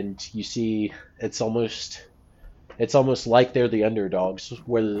onward and you see it's almost like they're the underdogs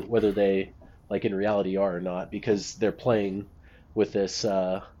whether they like in reality are or not because they're playing with this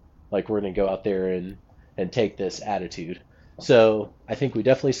like we're going to go out there and take this attitude. So I think we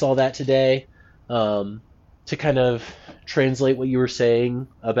definitely saw that today. Um, to kind of translate what you were saying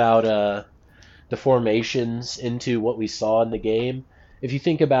about the formations into what we saw in the game, if you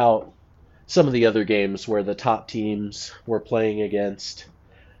think about some of the other games where the top teams were playing against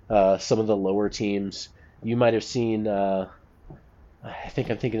some of the lower teams, you might have seen. I think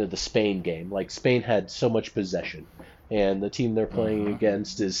I'm thinking of the Spain game. Like Spain had so much possession, and the team they're playing Hmm.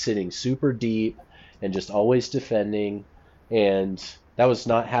 against is sitting super deep and just always defending, and that was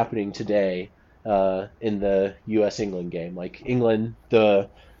not happening today in the U.S. England game. Like England, the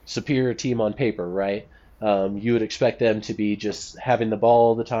superior team on paper, right? You would expect them to be just having the ball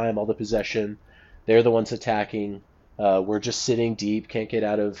all the time, all the possession. They're the ones attacking. We're just sitting deep, can't get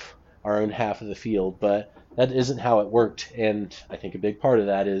out of our own half of the field, but that isn't how it worked. And I think a big part of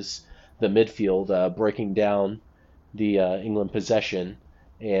that is the midfield breaking down the England possession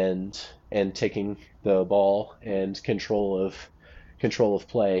and taking the ball and control of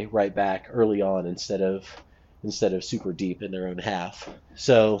play right back early on instead of super deep in their own half.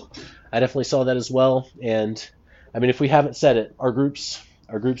 So I definitely saw that as well. And I mean, if we haven't said it, our group's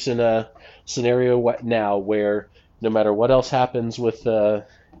in a scenario now where no matter what else happens with the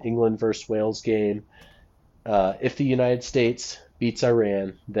England versus Wales game, if the United States beats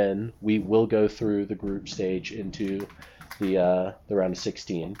Iran, then we will go through the group stage into the round of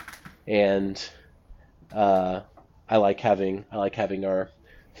 16, and uh, I like having our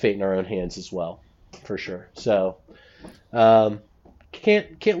fate in our own hands as well, for sure. So um,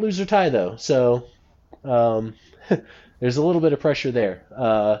 can't lose or tie though. So um, there's a little bit of pressure there.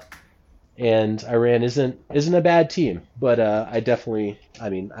 And Iran isn't a bad team, but I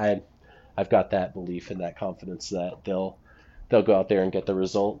mean, I've got that belief and that confidence that they'll go out there and get the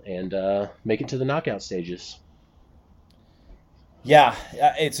result and make it to the knockout stages. Yeah,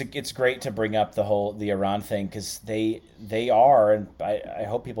 it's great to bring up the Iran thing because they are, and I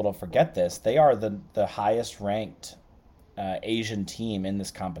hope people don't forget this. They are the highest ranked Asian team in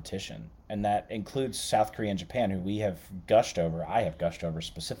this competition, and that includes South Korea and Japan, who we have gushed over. I have gushed over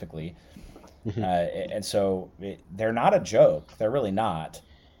specifically, and so they're not a joke. They're really not.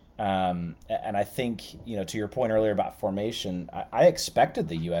 And I think, to your point earlier about formation, I expected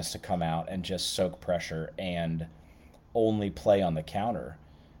the U.S. to come out and just soak pressure and only play on the counter.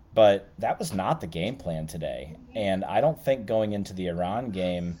 But that was not the game plan today. And I don't think going into the Iran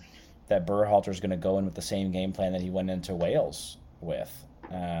game that Berhalter is going to go in with the same game plan that he went into Wales with.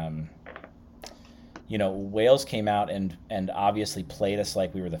 Um, Wales came out and obviously played us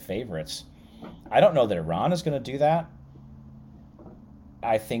like we were the favorites. I don't know that Iran is going to do that.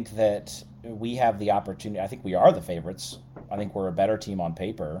 I think that we have the opportunity. I think we are the favorites. I think we're a better team on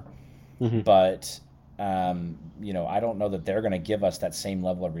paper, Hmm. but I don't know that they're going to give us that same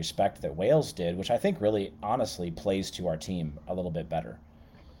level of respect that Wales did, which I think really, honestly, plays to our team a little bit better.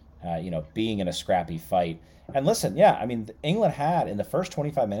 Being in a scrappy fight. And listen, yeah, I mean, England had in the first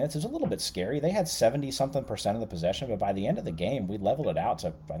 25 minutes, it was a little bit scary. They had 70 something percent of the possession, but by the end of the game, we leveled it out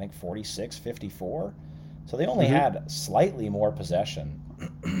to, I think, 46-54. So they only Hmm. had slightly more possession.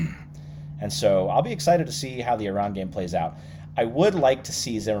 And so I'll be excited to see how the Iran game plays out. I would like to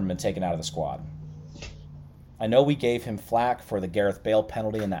see Zimmerman taken out of the squad. I know we gave him flack for the Gareth Bale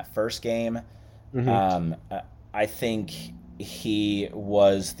penalty in that first game. Hmm. Um, I think he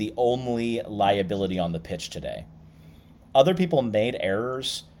was the only liability on the pitch today. Other people made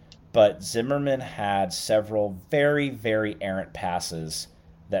errors, but Zimmerman had several very, very errant passes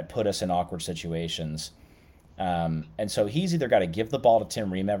that put us in awkward situations. And so he's either got to give the ball to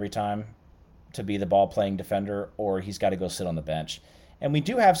Tim Ream every time to be the ball playing defender, or he's got to go sit on the bench. And we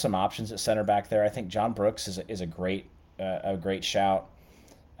do have some options at center back there. I think John Brooks is a great shout.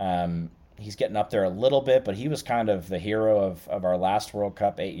 Um, He's getting up there a little bit, but he was kind of the hero of our last World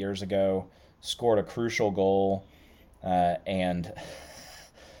Cup 8 years ago. Scored a crucial goal, and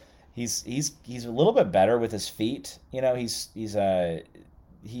he's a little bit better with his feet.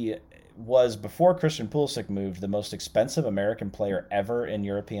 He was, before Christian Pulisic moved, the most expensive American player ever in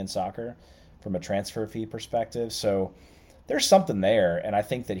European soccer from a transfer fee perspective. So there's something there, and I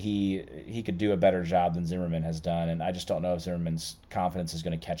think that he could do a better job than Zimmerman has done, and I just don't know if Zimmerman's confidence is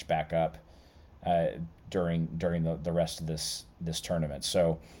going to catch back up uh, during the rest of this tournament.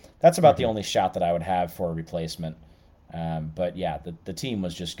 So that's about the Hmm. only shot that I would have for a replacement. But yeah, the team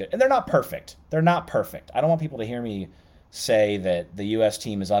was just good, and they're not perfect. They're not perfect. I don't want people to hear me say that the U.S.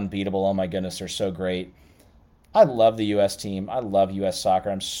 team is unbeatable. Oh my goodness, they're so great. I love the U.S. team. I love U.S. soccer.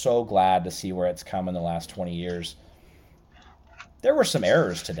 I'm so glad to see where it's come in the last 20 years. There were some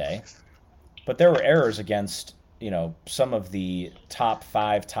errors today, but there were errors against some of the top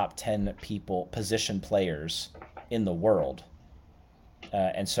five, top 10 people, position players in the world.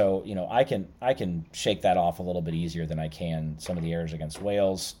 And so I can shake that off a little bit easier than I can some of the errors against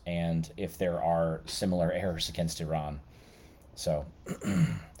Wales, and if there are similar errors against Iran. So,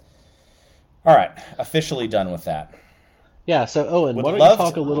 all right, officially done with that. Yeah. So Owen, Would why don't you love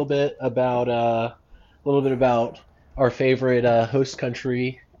talk to. a little bit about our favorite host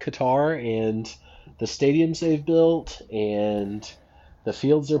country, Qatar, and the stadiums they've built, and the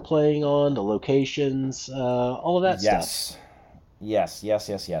fields they're playing on, the locations, all of that stuff. Yes, yes, yes,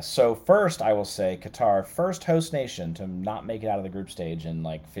 yes, yes. So first, I will say Qatar, first host nation to not make it out of the group stage in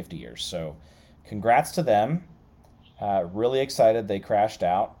like 50 years. So, congrats to them. Really excited they crashed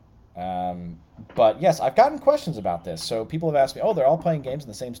out. Um, but yes, I've gotten questions about this. So people have asked me, "Oh, they're all playing games in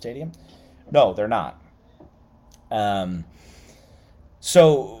the same stadium?" No, they're not. Um,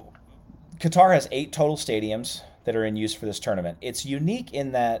 so Qatar has 8 total stadiums that are in use for this tournament. It's unique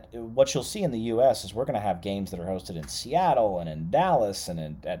in that what you'll see in the U.S. is we're going to have games that are hosted in Seattle and in Dallas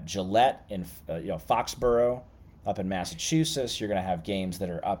and at Gillette in Foxborough up in Massachusetts. You're going to have games that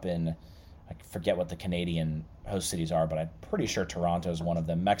are up in, I forget what the Canadian host cities are, but I'm pretty sure Toronto is one of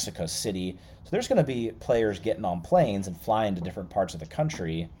them. Mexico City. So there's going to be players getting on planes and flying to different parts of the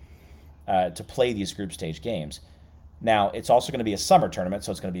country to play these group stage games. Now, it's also going to be a summer tournament,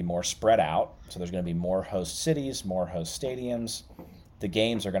 so it's going to be more spread out. So there's going to be more host cities, more host stadiums. The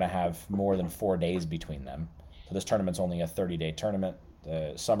games are going to have more than 4 days between them. So this tournament's only a 30-day tournament.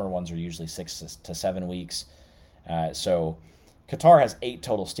 The summer ones are usually 6 to 7 weeks. So Qatar has 8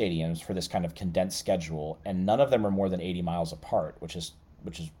 total stadiums for this kind of condensed schedule, and none of them are more than 80 miles apart, which is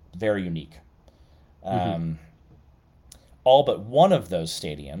very unique. Hmm. Um, all but one of those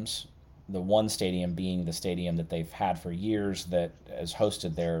stadiums, the one stadium being the stadium that they've had for years that has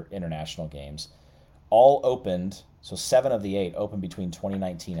hosted their international games, all opened. So 7 of the 8 opened between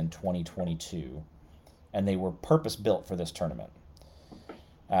 2019 and 2022, and they were purpose built for this tournament.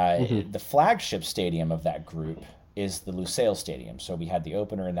 Hmm. The flagship stadium of that group is the Lusail Stadium. So we had the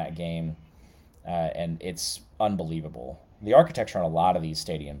opener in that game, and it's unbelievable. The architecture on a lot of these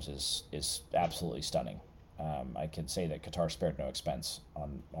stadiums is absolutely stunning. I can say that Qatar spared no expense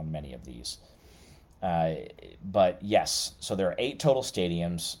on many of these. Uh, but yes, so there are 8 total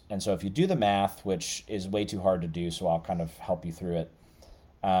stadiums, and so if you do the math, which is way too hard to do, so I'll kind of help you through it.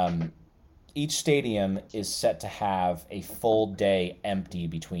 Um, each stadium is set to have a full day empty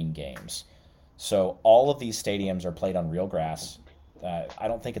between games. So all of these stadiums are played on real grass. I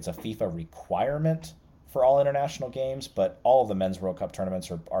don't think it's a FIFA requirement for all international games, but all of the men's World Cup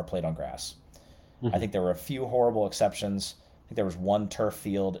tournaments are played on grass. I Hmm. think there were a few horrible exceptions. I think there was one turf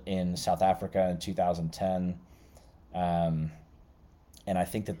field in South Africa in 2010, um, and I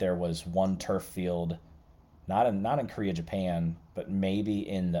think that there was one turf field not in Korea, Japan, but maybe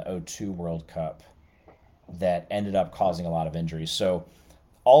in the '02 World Cup that ended up causing a lot of injuries. So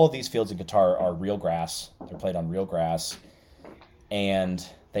all of these fields in Qatar are real grass. They're played on real grass, and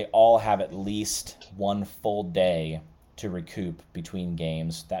they all have at least one full day to recoup between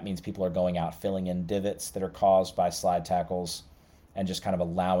games. That means people are going out filling in divots that are caused by slide tackles and just kind of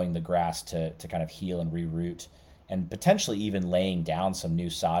allowing the grass to kind of heal and reroot and potentially even laying down some new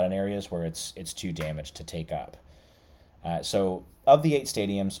sod in areas where it's too damaged to take up. So of the 8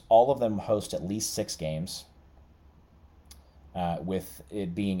 stadiums, all of them host at least 6 games, with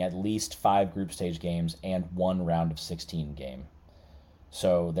it being at least 5 group stage games and one round of 16 game.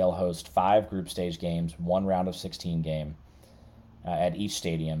 So they'll host 5 group stage games, one round of 16 game at each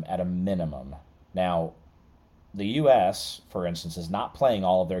stadium at a minimum. Now, the U.S., for instance, is not playing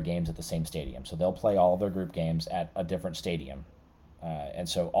all of their games at the same stadium. So they'll play all of their group games at a different stadium. And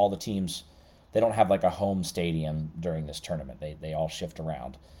so all the teams, they don't have like a home stadium during this tournament. They all shift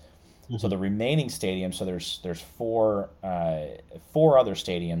around. So Hmm. the remaining stadiums, so there's four other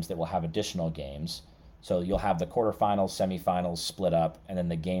stadiums that will have additional games. So you'll have the quarterfinals, semifinals split up, and then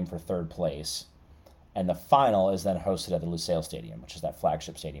the game for third place. And the final is then hosted at the Lusail Stadium, which is that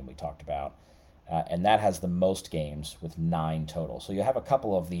flagship stadium we talked about, and that has the most games with 9 total. So you have a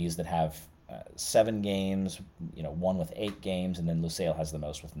couple of these that have 7 games, one with 8 games, and then Lusail has the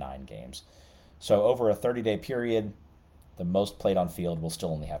most with 9 games. So over a 30-day period, the most played on field will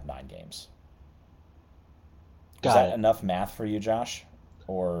still only have 9 games. Was Got that it. enough math for you, Josh?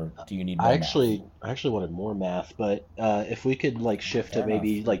 Or do you need I more math? actually I actually wanted more math, but if we could like shift to Fair enough.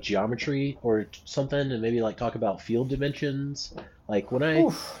 maybe like geometry or something, and maybe like talk about field dimensions. Like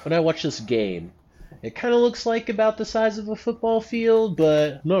Oof. when I watch this game, it kind of looks like about the size of a football field,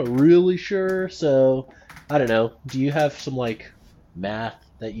 but I'm not really sure. So I don't know. Do you have some like math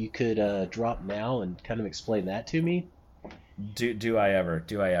that you could drop now and kind of explain that to me? Do I ever?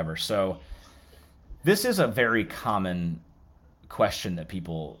 Do I ever? So this is a very common question that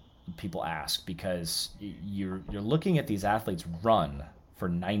people ask because you're looking at these athletes run for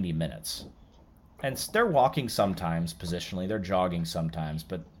 90 minutes. And they're walking sometimes positionally, they're jogging sometimes,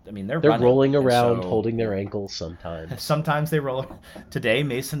 but I mean they're They're running. rolling And around so holding their ankles sometimes. sometimes they roll. Today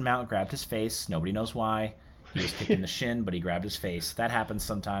Mason Mount grabbed his face. Nobody knows why. He was kicked in the shin, but he grabbed his face. That happens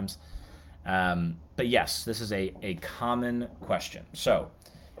sometimes. But yes, this is a common question. So,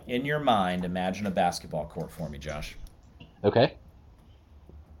 in your mind, imagine a basketball court for me, Josh. Okay.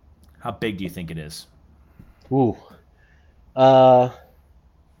 How big do you think it is? Ooh. Uh,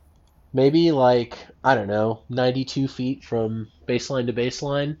 Maybe like, I don't know, 92 feet from baseline to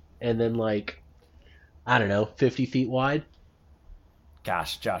baseline, and then like, I don't know, 50 feet wide.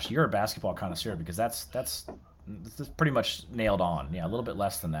 Gosh, Josh, you're a basketball connoisseur because that's pretty much nailed on. Yeah, a little bit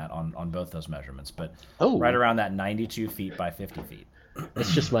less than that on both those measurements, but right Oh, around that 92 feet by 50 feet.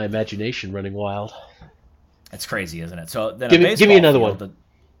 that's just my imagination running wild. It's crazy, isn't it? So then a Give me baseball another field, one.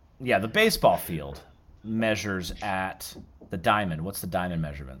 the baseball field measures at the diamond. What's the diamond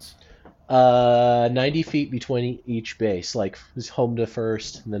measurements? 90 feet between each base, like home to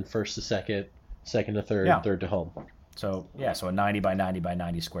first, and then first to second, second to third, Yeah. third to home. So yeah, so a 90 by 90 by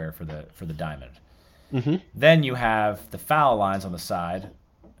 90 square for the diamond. Hmm. Then you have the foul lines on the side.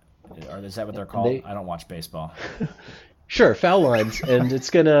 Or is that what they're And called? they, I don't watch baseball. sure, foul lines, and it's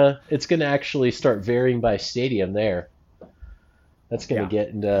gonna actually start varying by stadium there. That's gonna Yeah. get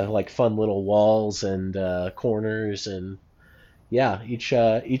into like fun little walls and corners and yeah,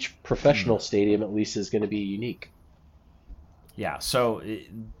 each professional stadium at least is going to be unique. Yeah. So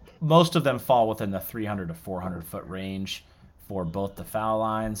most of them fall within the 300 to 400 foot range for both the foul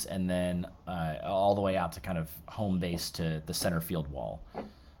lines and then all the way out to kind of home base to the center field wall.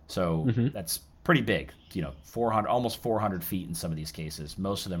 So Hmm. that's pretty big. 400, almost 400 feet in some of these cases.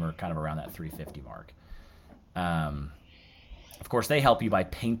 Most of them are kind of around that 350 mark. Um, of course, they help you by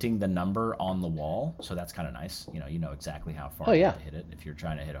painting the number on the wall, so that's kind of nice. You know exactly how Oh far you have yeah, to hit it if you're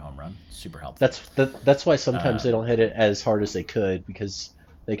trying to hit a home run. Super helpful. that's why sometimes Uh, they don't hit it as hard as they could because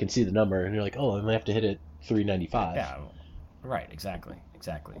they can see the number and you're like, oh, I'm gonna have to hit it 395. yeah, right, exactly,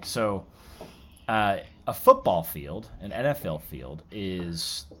 exactly. So a football field, an NFL field,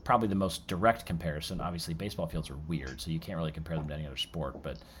 is probably the most direct comparison. Obviously, baseball fields are weird, so you can't really compare them to any other sport.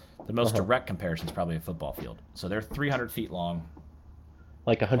 But the most Uh-huh. direct comparison is probably a football field. So they're 300 feet long.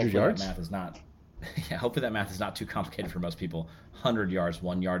 Like 100 Hopefully, that yards? math is not. Yeah, hopefully that math is not too complicated for most people. 100 yards,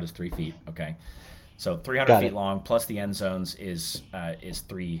 1 yard is 3 feet. Okay, so 300 Got feet it. long plus the end zones is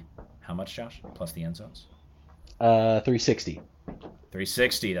three. How much, Josh? Plus the end zones. 360.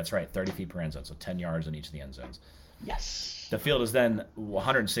 360. That's right. 30 feet per end zone. So 10 yards in each of the end zones. Yes. The field is then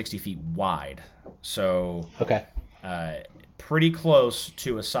 160 feet wide, so Okay. uh, pretty close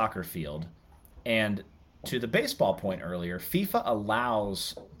to a soccer field. And to the baseball point earlier, FIFA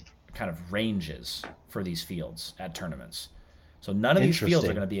allows kind of ranges for these fields at tournaments. So none of these fields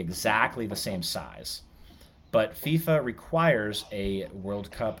are Interesting. going to be exactly the same size, but FIFA requires a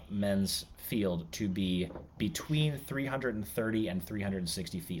World Cup men's field to be between 330 and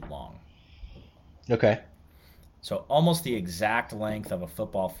 360 feet long. Okay. So almost the exact length of a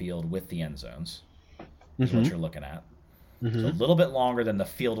football field with the end zones is what Mm-hmm. you're looking at. So a Mm-hmm. little bit longer than the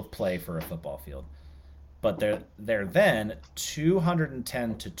field of play for a football field. But they're then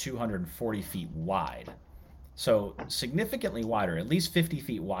 210 to 240 feet wide. So significantly wider, at least 50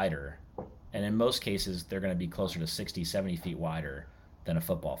 feet wider. And in most cases, they're going to be closer to 60, 70 feet wider than a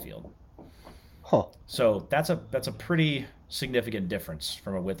football field. Huh. So that's a pretty significant difference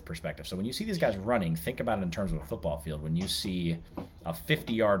from a width perspective. So when you see these guys running, think about it in terms of a football field. When you see a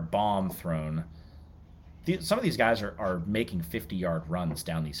 50-yard bomb thrown, some of these guys are making 50-yard runs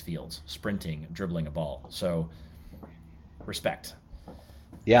down these fields, sprinting, dribbling a ball. So respect.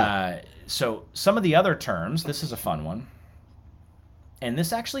 Yeah. So some of the other terms, this is a fun one. And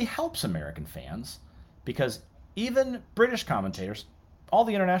this actually helps American fans because even British commentators, all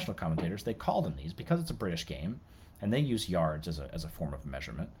the international commentators, they call them these because it's a British game and they use yards as a form of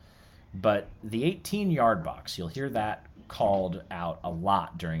measurement. But the 18-yard box, you'll hear that called out a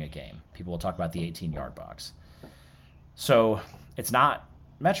lot during a game. People will talk about the 18-yard box. So it's not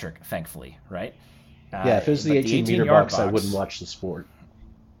metric, thankfully, right? Yeah, if it was the 18-meter box, I wouldn't watch the sport.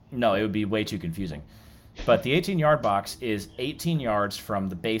 No, it would be way too confusing. But the 18-yard box is 18 yards from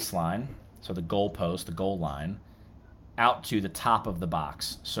the baseline, so the goal post, the goal line, out to the top of the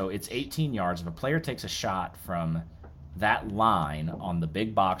box. So it's 18 yards. If a player takes a shot from that line on the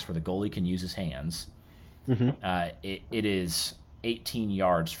big box where the goalie can use his hands, it is 18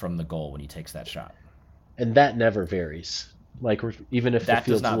 yards from the goal when he takes that shot. And that never varies. Like, even if the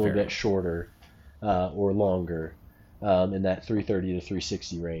field's a little bit shorter or longer in that 330 to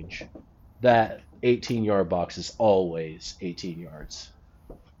 360 range, that 18-yard box is always 18 yards.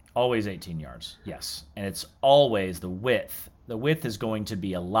 Always 18 yards, yes. And it's always the width. The width is going to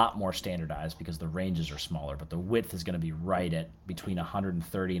be a lot more standardized because the ranges are smaller, but the width is going to be right at between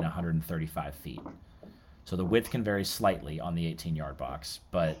 130 and 135 feet. So the width can vary slightly on the 18-yard box,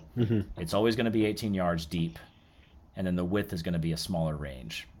 but it's always going to be 18 yards deep, and then the width is going to be a smaller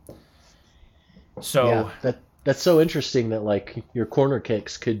range. So yeah, that's so interesting that like your corner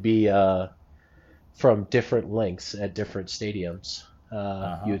kicks could be from different lengths at different stadiums.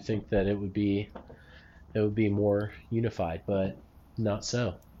 You would think that it would be more unified, but not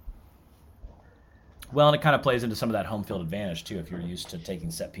so. Well, and it kind of plays into some of that home field advantage too. If you're used to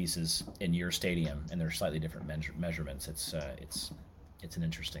taking set pieces in your stadium and they're slightly different measurements, it's an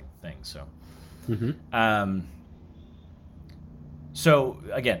interesting thing. So, so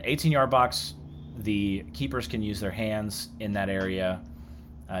again, 18-yard box. The keepers can use their hands in that area.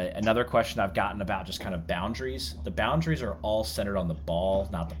 Another question I've gotten about just kind of boundaries. The boundaries are all centered on the ball,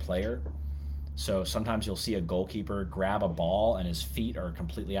 not the player. So sometimes you'll see a goalkeeper grab a ball and his feet are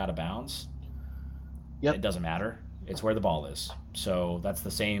completely out of bounds. Yep. It doesn't matter. It's where the ball is. So that's the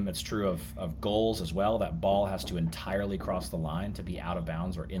same. It's true of goals as well. That ball has to entirely cross the line to be out of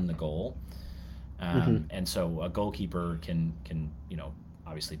bounds or in the goal. And so a goalkeeper can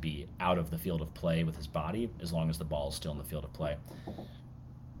obviously be out of the field of play with his body as long as the ball is still in the field of play.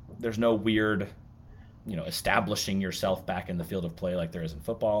 There's no weird, establishing yourself back in the field of play like there is in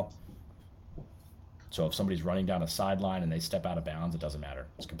football. So if somebody's running down a sideline and they step out of bounds, it doesn't matter.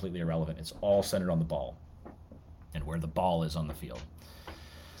 It's completely irrelevant. It's all centered on the ball and where the ball is on the field.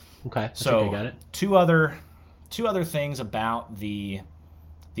 Okay. So I got it. Two other things about the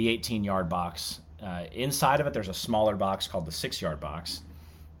 18-yard box. Inside of it, there's a smaller box called the 6-yard box.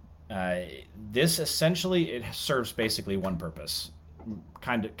 This essentially, it serves basically one purpose,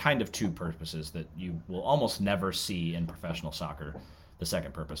 kind of two purposes that you will almost never see in professional soccer. The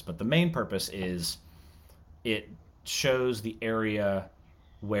second purpose, but the main purpose is it shows the area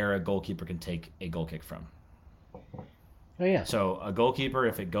where a goalkeeper can take a goal kick from. Oh yeah. So a goalkeeper,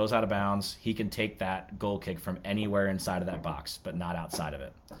 if it goes out of bounds, he can take that goal kick from anywhere inside of that box, but not outside of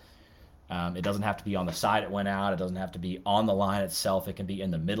it. It doesn't have to be on the side it went out. It doesn't have to be on the line itself. It can be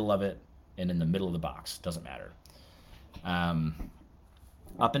in the middle of it and in the middle of the box. Doesn't matter.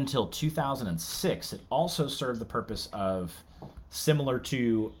 Up until 2006, it also served the purpose of similar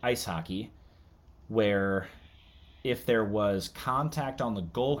to ice hockey, where if there was contact on the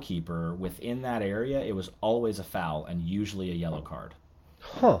goalkeeper within that area, it was always a foul and usually a yellow card.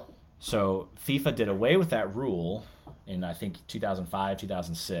 So FIFA did away with that rule in, I think, 2005,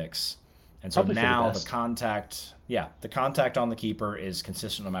 2006. And so Probably now the contact on the keeper is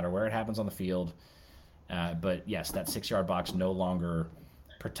consistent no matter where it happens on the field. But yes, that 6-yard box no longer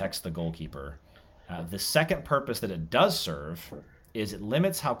protects the goalkeeper. The second purpose that it does serve is it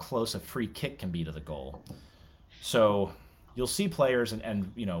limits how close a free kick can be to the goal. So you'll see players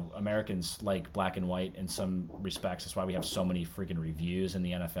and Americans like black and white in some respects. That's why we have so many freaking reviews in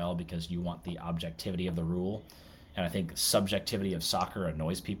the NFL, because you want the objectivity of the rule. And I think subjectivity of soccer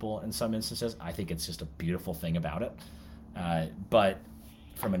annoys people in some instances. I think it's just a beautiful thing about it. But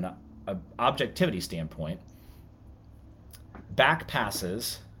from an objectivity standpoint, back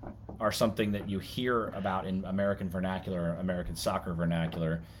passes are something that you hear about in American vernacular, American soccer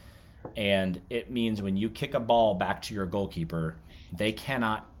vernacular, and it means when you kick a ball back to your goalkeeper, they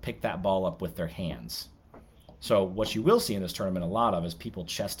cannot pick that ball up with their hands. So what you will see in this tournament a lot of is people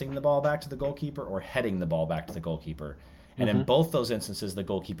chesting the ball back to the goalkeeper or heading the ball back to the goalkeeper. And in both those instances, the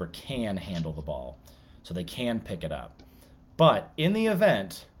goalkeeper can handle the ball. so they can pick it up. But in the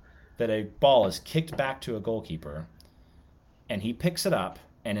event that a ball is kicked back to a goalkeeper and he picks it up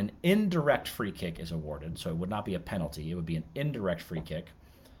and an indirect free kick is awarded, so it would not be a penalty, it would be an indirect free kick,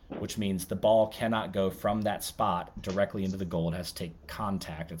 which means the ball cannot go from that spot directly into the goal. It has to take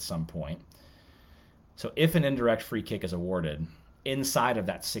contact at some point. So if an indirect free kick is awarded inside of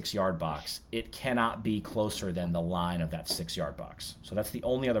that 6-yard box, it cannot be closer than the line of that 6-yard box. So that's the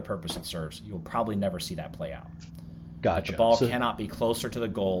only other purpose it serves. You'll probably never see that play out. Gotcha. The ball cannot be closer to the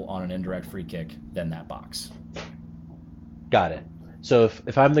goal on an indirect free kick than that box. Got it. So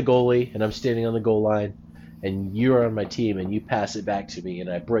if I'm the goalie and I'm standing on the goal line and you're on my team and you pass it back to me and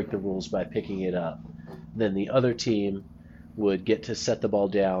I break the rules by picking it up, then the other team would get to set the ball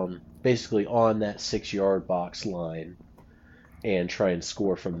down basically on that 6-yard box line and try and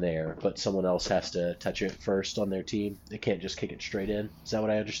score from there, but someone else has to touch it first on their team. They can't just kick it straight in. Is that what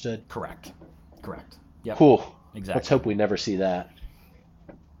I understood? Correct. Yep. Cool. Exactly. Let's hope we never see that.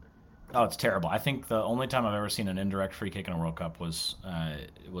 Oh, it's terrible. I think the only time I've ever seen an indirect free kick in a World Cup was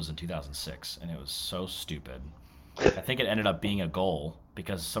in 2006, and it was so stupid. I think it ended up being a goal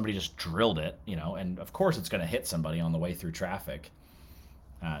because somebody just drilled it, and of course it's going to hit somebody on the way through traffic.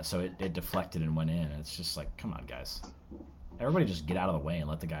 So it deflected and went in. And it's just like, come on, guys. Everybody just get out of the way and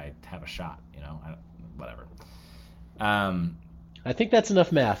let the guy have a shot, whatever. I think that's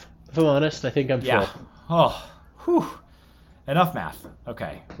enough math. If I'm honest, I think I'm full. Oh, whew. Enough math.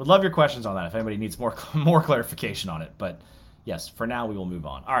 Okay. Would love your questions on that if anybody needs more clarification on it. But yes, for now we will move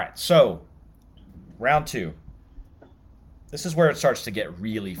on. All right. So round 2. This is where it starts to get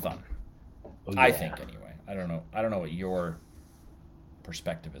really fun. Oh, yeah. I think anyway. I don't know what your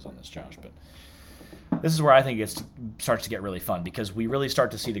perspective is on this, Josh, but this is where I think it starts to get really fun because we really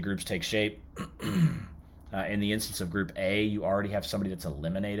start to see the groups take shape. In the instance of Group A, you already have somebody that's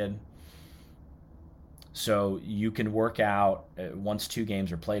eliminated. So you can work out, once 2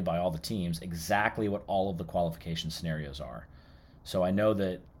 games are played by all the teams, exactly what all of the qualification scenarios are. So I know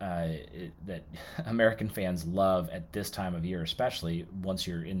that that American fans love at this time of year, especially once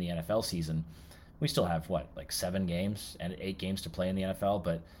you're in the NFL season. We still have, 7 games and 8 games to play in the NFL,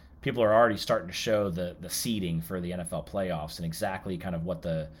 but people are already starting to show the seeding for the NFL playoffs and exactly kind of what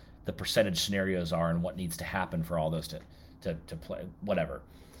the percentage scenarios are and what needs to happen for all those to play, whatever.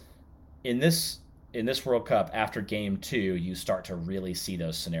 In this World Cup, after game 2, you start to really see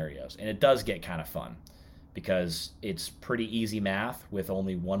those scenarios. And it does get kind of fun because it's pretty easy math with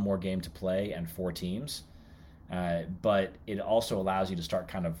only 1 more game to play and 4 teams. But it also allows you to start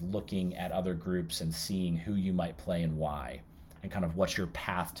kind of looking at other groups and seeing who you might play and why, and kind of what your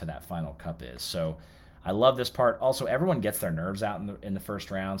path to that final cup is. So I love this part. Also, everyone gets their nerves out in the first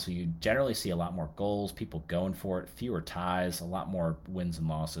round, so you generally see a lot more goals, people going for it, fewer ties, a lot more wins and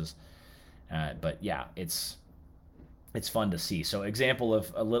losses. But yeah, it's fun to see. So example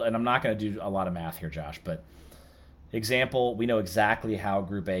of a little, and I'm not going to do a lot of math here, Josh, but example, we know exactly how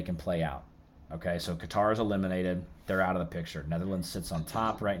Group A can play out. Okay, so Qatar is eliminated. They're out of the picture. Netherlands sits on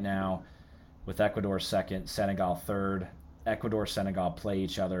top right now with Ecuador second, Senegal third. Ecuador, Senegal play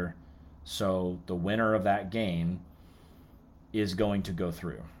each other. So the winner of that game is going to go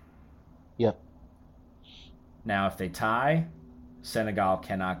through. Yep. Now, if they tie, Senegal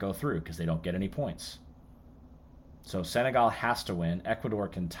cannot go through because they don't get any points. So Senegal has to win. Ecuador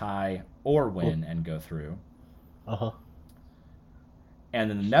can tie or win and go through. Uh-huh. And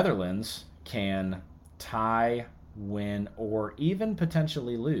then the Netherlands can tie, win, or even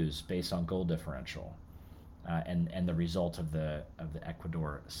potentially lose based on goal differential and the result of the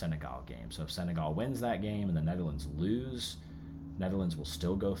Ecuador-Senegal game. So if Senegal wins that game and the Netherlands lose, Netherlands will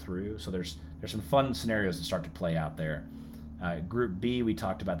still go through. So there's some fun scenarios that start to play out there. Group B, we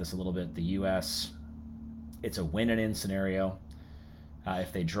talked about this a little bit. The U.S., it's a win and in scenario.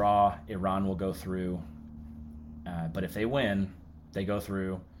 If they draw, Iran will go through. But if they win, they go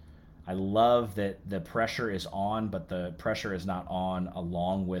through. I love that the pressure is on, but the pressure is not on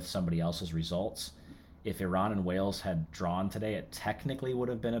along with somebody else's results. If Iran and Wales had drawn today, it technically would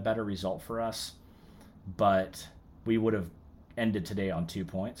have been a better result for us, but we would have ended today on 2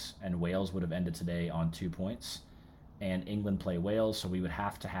 points, and Wales would have ended today on 2 points, and England play Wales, so we would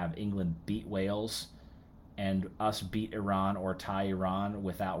have to have England beat Wales and us beat Iran or tie Iran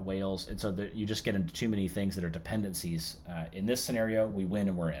without Wales. And so you just get into too many things that are dependencies. In this scenario, we win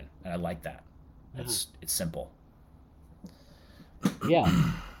and we're in, and I like that. It's simple. Yeah.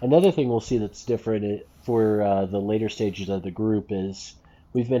 Another thing we'll see that's different for the later stages of the group is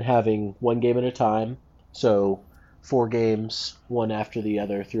we've been having 1 game at a time, so 4 games, one after the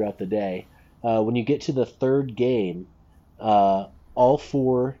other throughout the day. When you get to the 3rd game, all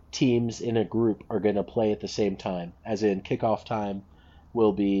four teams in a group are going to play at the same time, as in kickoff time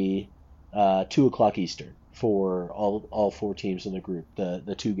will be 2 o'clock Eastern for all four teams in the group,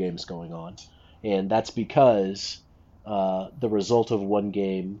 the two games going on. And that's because the result of one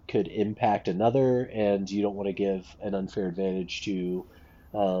game could impact another, and you don't want to give an unfair advantage to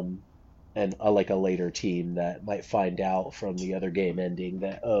um, like a later team that might find out from the other game ending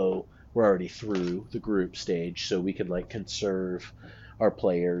that, oh, we're already through the group stage, so we can like conserve our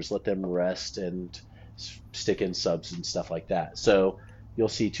players, let them rest, and stick in subs and stuff like that. So you'll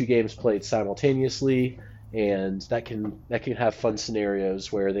see two games played simultaneously, and that can have fun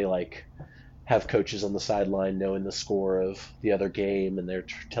scenarios where they like have coaches on the sideline knowing the score of the other game, and they're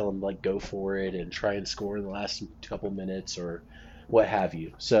telling them like go for it and try and score in the last couple minutes or what have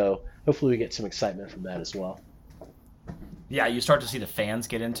you. So hopefully we get some excitement from that as well. Yeah, you start to see the fans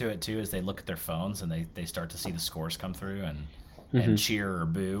get into it too as they look at their phones and they start to see the scores come through and Hmm. cheer or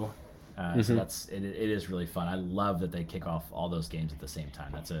boo. So Hmm. it is really fun. I love that they kick off all those games at the same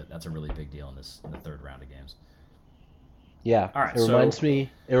time. That's a really big deal in the third round of games. Yeah, All it right, so reminds me.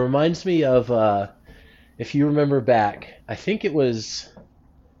 It reminds me of if you remember back. I think it was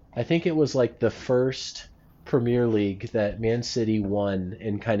like the first Premier League that Man City won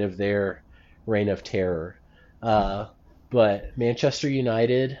in kind of their reign of terror. Uh, but Manchester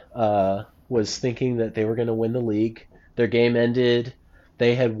United was thinking that they were going to win the league. Their game ended.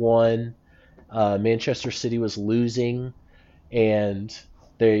 They had won. Manchester City was losing, and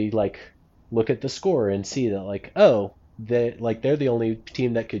they like look at the score and see that like, oh, they're the only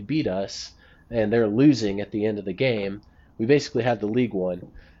team that could beat us, and they're losing at the end of the game. We basically have the league won,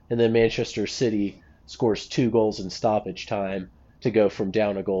 and then Manchester City scores 2 goals in stoppage time to go from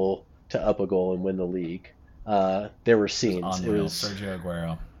down a goal to up a goal and win the league. There were it was scenes. It unreal. was, Sergio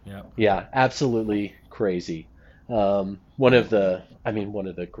Aguero. Yep. yeah, absolutely crazy. One of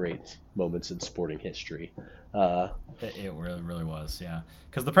the great moments in sporting history. Uh, It really, really was, yeah.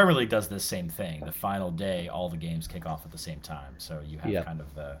 Because the Premier League does this same thing. The final day, all the games kick off at the same time. So you have yeah, kind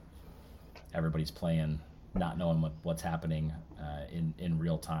of everybody's playing, not knowing what's happening in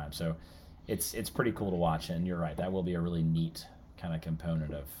real time. So it's pretty cool to watch. And you're right, that will be a really neat kind of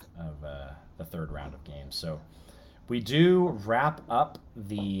component of the third round of games. So we do wrap up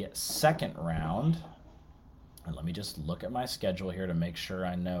the second round. And let me just look at my schedule here to make sure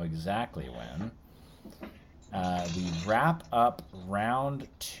I know exactly when. We wrap up round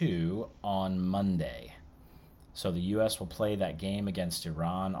two on Monday. So the U.S. will play that game against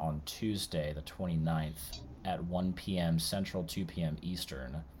Iran on Tuesday, the 29th, at 1 p.m. Central, 2 p.m.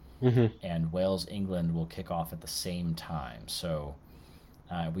 Eastern. hmm And Wales England will kick off at the same time. So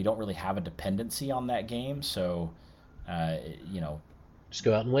we don't really have a dependency on that game. So, uh, you know, just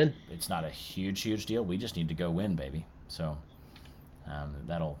go out and win. it's not a huge deal. We just need to go win, baby. So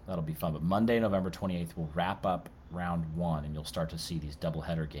that'll be fun. But Monday, November 28th, we'll wrap up round one, and you'll start to see these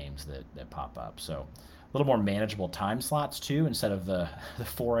doubleheader games that pop up. So a little more manageable time slots too. Instead of the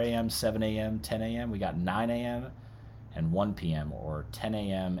 4 a.m., 7 a.m., 10 a.m., we got 9 a.m. and 1 p.m. or 10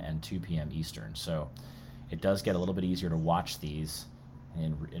 a.m. and 2 p.m. Eastern. So it does get a little bit easier to watch these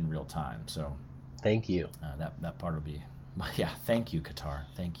in real time. So Thank you. that part will be, yeah. Thank you, Qatar.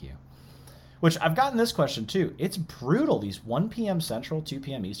 Thank you. Which I've gotten this question too. It's brutal, these 1 p.m. Central, 2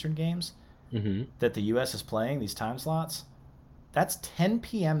 p.m. Eastern games Hmm. that the U.S. is playing, these time slots. That's 10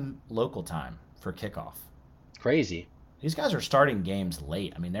 p.m. local time for kickoff. Crazy. These guys are starting games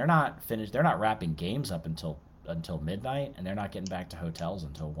late. I mean, they're not finished. They're not wrapping games up until midnight, and they're not getting back to hotels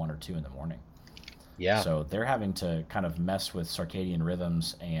until 1 or 2 in the morning. Yeah. So they're having to kind of mess with circadian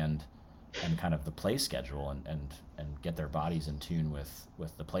rhythms and kind of the play schedule and get their bodies in tune with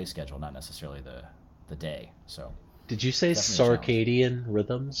the play schedule, not necessarily the day. So Did you say definitely a challenge. circadian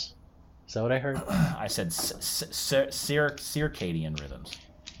rhythms? Is that what I heard? I said circadian rhythms.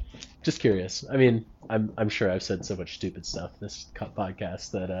 Just curious. I mean, I'm sure I've said so much stupid stuff this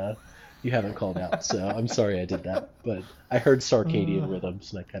podcast that you haven't called out. So I'm sorry I did that. But I heard circadian Uh,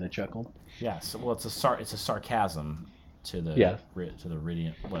 rhythms and I kind of chuckled. yeah. So, well, it's a sarcasm to Yeah. the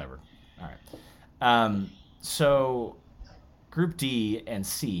radiant whatever. All right. So Group D and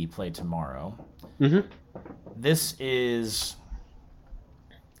C play tomorrow. Hmm. This is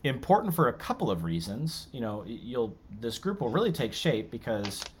important for a couple of reasons. You'll this group will really take shape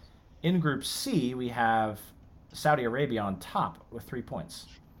because in Group C we have Saudi Arabia on top with 3 points,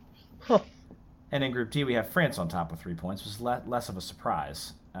 Huh. and in Group D we have France on top with 3 points, which is less of a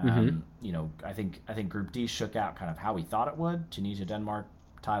surprise. Hmm. I think Group D shook out kind of how we thought it would. Tunisia, Denmark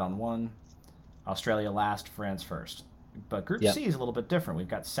tied on one, Australia last, France first. But Group Yep. C is a little bit different. We've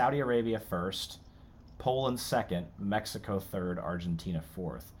got Saudi Arabia first, Poland second, Mexico third, Argentina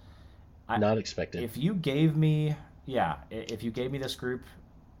fourth. I, Not expected. if you gave me, yeah, if you gave me this group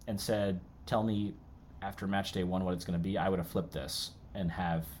and said, tell me after match day one what it's going to be, I would have flipped this and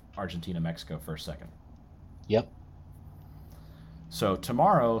have Argentina, Mexico first, second. Yep. So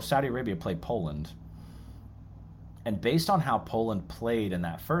tomorrow, Saudi Arabia play Poland. And based on how Poland played in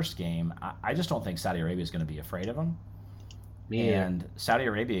that first game, I just don't think Saudi Arabia is going to be afraid of them. Me either. And Saudi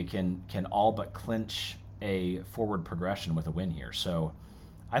Arabia can all but clinch a forward progression with a win here. So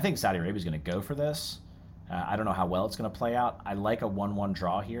I think Saudi Arabia is going to go for this. I don't know how well it's going to play out. I like a 1-1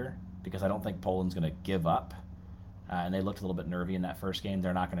 draw here because I don't think Poland's going to give up. And they looked a little bit nervy in that first game.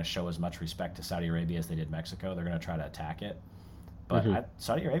 They're not going to show as much respect to Saudi Arabia as they did Mexico. They're going to try to attack it. But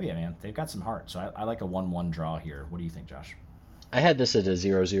Saudi Arabia, man, they've got some heart. So I like a 1-1 draw here. What do you think, Josh? I had this at a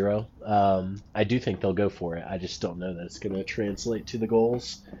 0-0. I do think they'll go for it. I just don't know that it's going to translate to the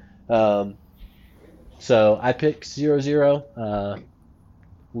goals. So I picked 0-0.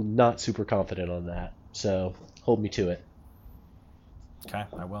 Not super confident on that. So hold me to it. Okay,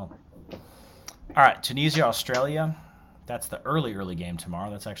 I will. All right, Tunisia, Australia. That's the early game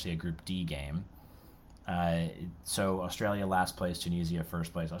tomorrow. That's actually a Group D game. So Australia last place, Tunisia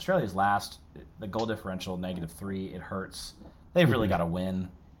first place. Australia's last. The goal differential -3. It hurts. They've really got to win.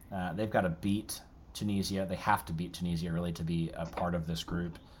 They've got to beat Tunisia. They have to beat Tunisia really to be a part of this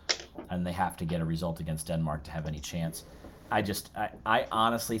group, and they have to get a result against Denmark to have any chance. I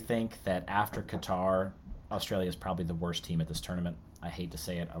honestly think that after Qatar, Australia is probably the worst team at this tournament. I hate to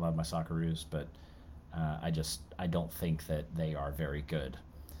say it. I love my Socceroos, but I don't think that they are very good.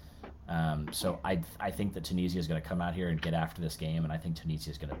 So I think that Tunisia is going to come out here and get after this game, and I think Tunisia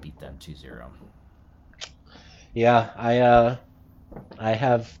is going to beat them 2-0. Yeah, I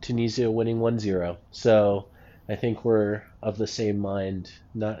have Tunisia winning 1-0. So I think we're of the same mind.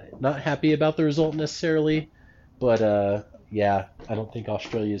 Not happy about the result necessarily, but yeah, I don't think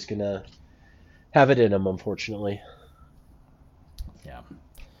Australia is gonna have it in them, unfortunately. Yeah.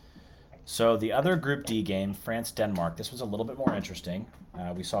 So the other Group D game, France-Denmark, this was a little bit more interesting.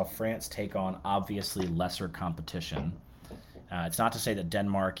 We saw France take on obviously lesser competition. It's not to say that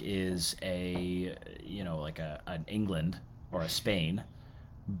Denmark is an England or a Spain,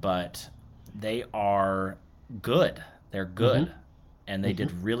 but they are good. They're good. And they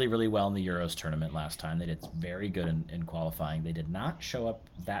did really, really well in the Euros tournament last time. They did very good in qualifying. They did not show up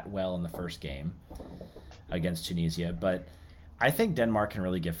that well in the first game against Tunisia, but I think Denmark can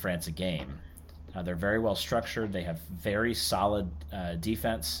really give France a game. They're very well structured. They have very solid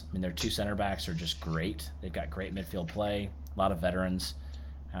defense. I mean, their two center backs are just great. They've got great midfield play, a lot of veterans.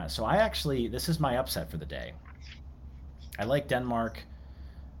 So this is my upset for the day. I like Denmark,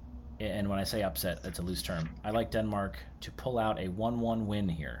 and when I say upset, it's a loose term. I like Denmark to pull out a 1-1 win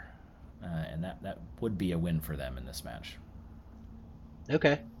here, and that would be a win for them in this match.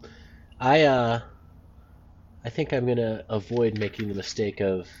 Okay. I think I'm gonna avoid making the mistake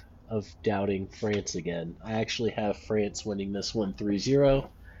of doubting France again. I actually have France winning this one 3-0.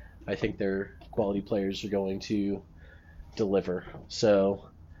 I think their quality players are going to deliver. So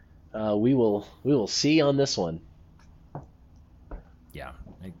we will see on this one. Yeah,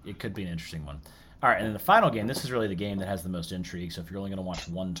 it could be an interesting one. All right, and then the final game, this is really the game that has the most intrigue. So if you're only going to watch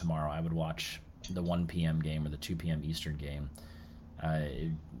one tomorrow, I would watch the 1 p.m. game or the 2 p.m. Eastern game.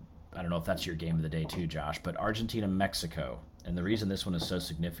 I don't know if that's your game of the day too, Josh, but Argentina-Mexico. And the reason this one is so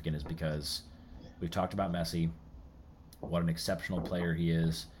significant is because we've talked about Messi, what an exceptional player he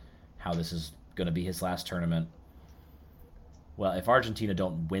is, how this is going to be his last tournament. Well, if Argentina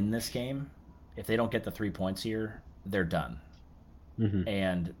don't win this game, if they don't get the 3 points here, they're done.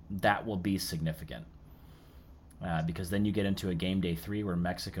 And that will be significant because then you get into a game day 3 where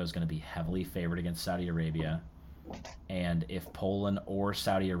Mexico is going to be heavily favored against Saudi Arabia. And if Poland or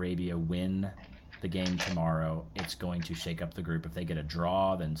Saudi Arabia win the game tomorrow, it's going to shake up the group. If they get a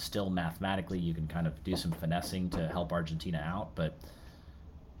draw, then still mathematically you can kind of do some finessing to help Argentina out. But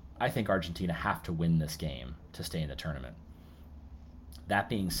I think Argentina have to win this game to stay in the tournament. That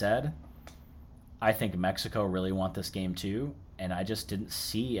being said, I think Mexico really want this game too, and I just didn't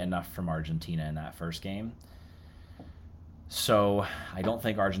see enough from Argentina in that first game. So I don't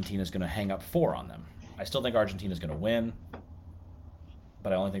think Argentina is going to hang up 4 on them. I still think Argentina is going to win,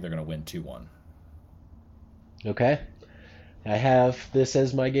 but I only think they're going to win 2-1. Okay. I have this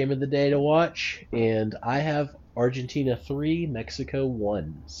as my game of the day to watch, and I have Argentina 3, Mexico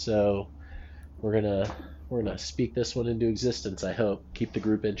 1. So we're gonna speak this one into existence, I hope. Keep the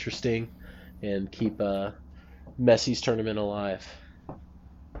group interesting and keep Messi's tournament alive.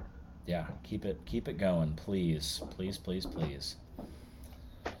 Yeah, keep it going, please. Please, please, please.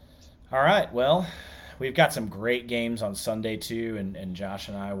 All right, well, we've got some great games on Sunday too, and Josh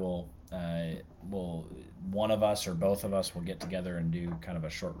and I will one of us or both of us will get together and do kind of a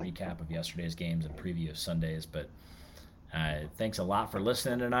short recap of yesterday's games and preview of Sundays. But thanks a lot for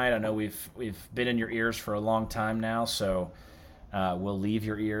listening tonight. I know we've been in your ears for a long time now, so we'll leave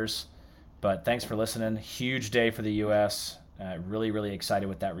your ears. But thanks for listening. Huge day for the U.S. Really, really excited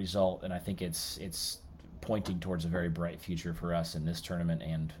with that result, and I think it's pointing towards a very bright future for us in this tournament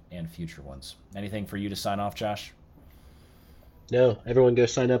and future ones. Anything for you to sign off, Josh? No, everyone go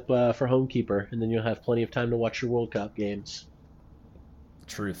sign up for Homekeeper, and then you'll have plenty of time to watch your World Cup games.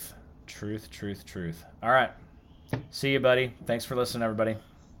 Truth, truth, truth, truth. All right. See you, buddy. Thanks for listening, everybody.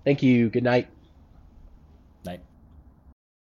 Thank you. Good night. Night.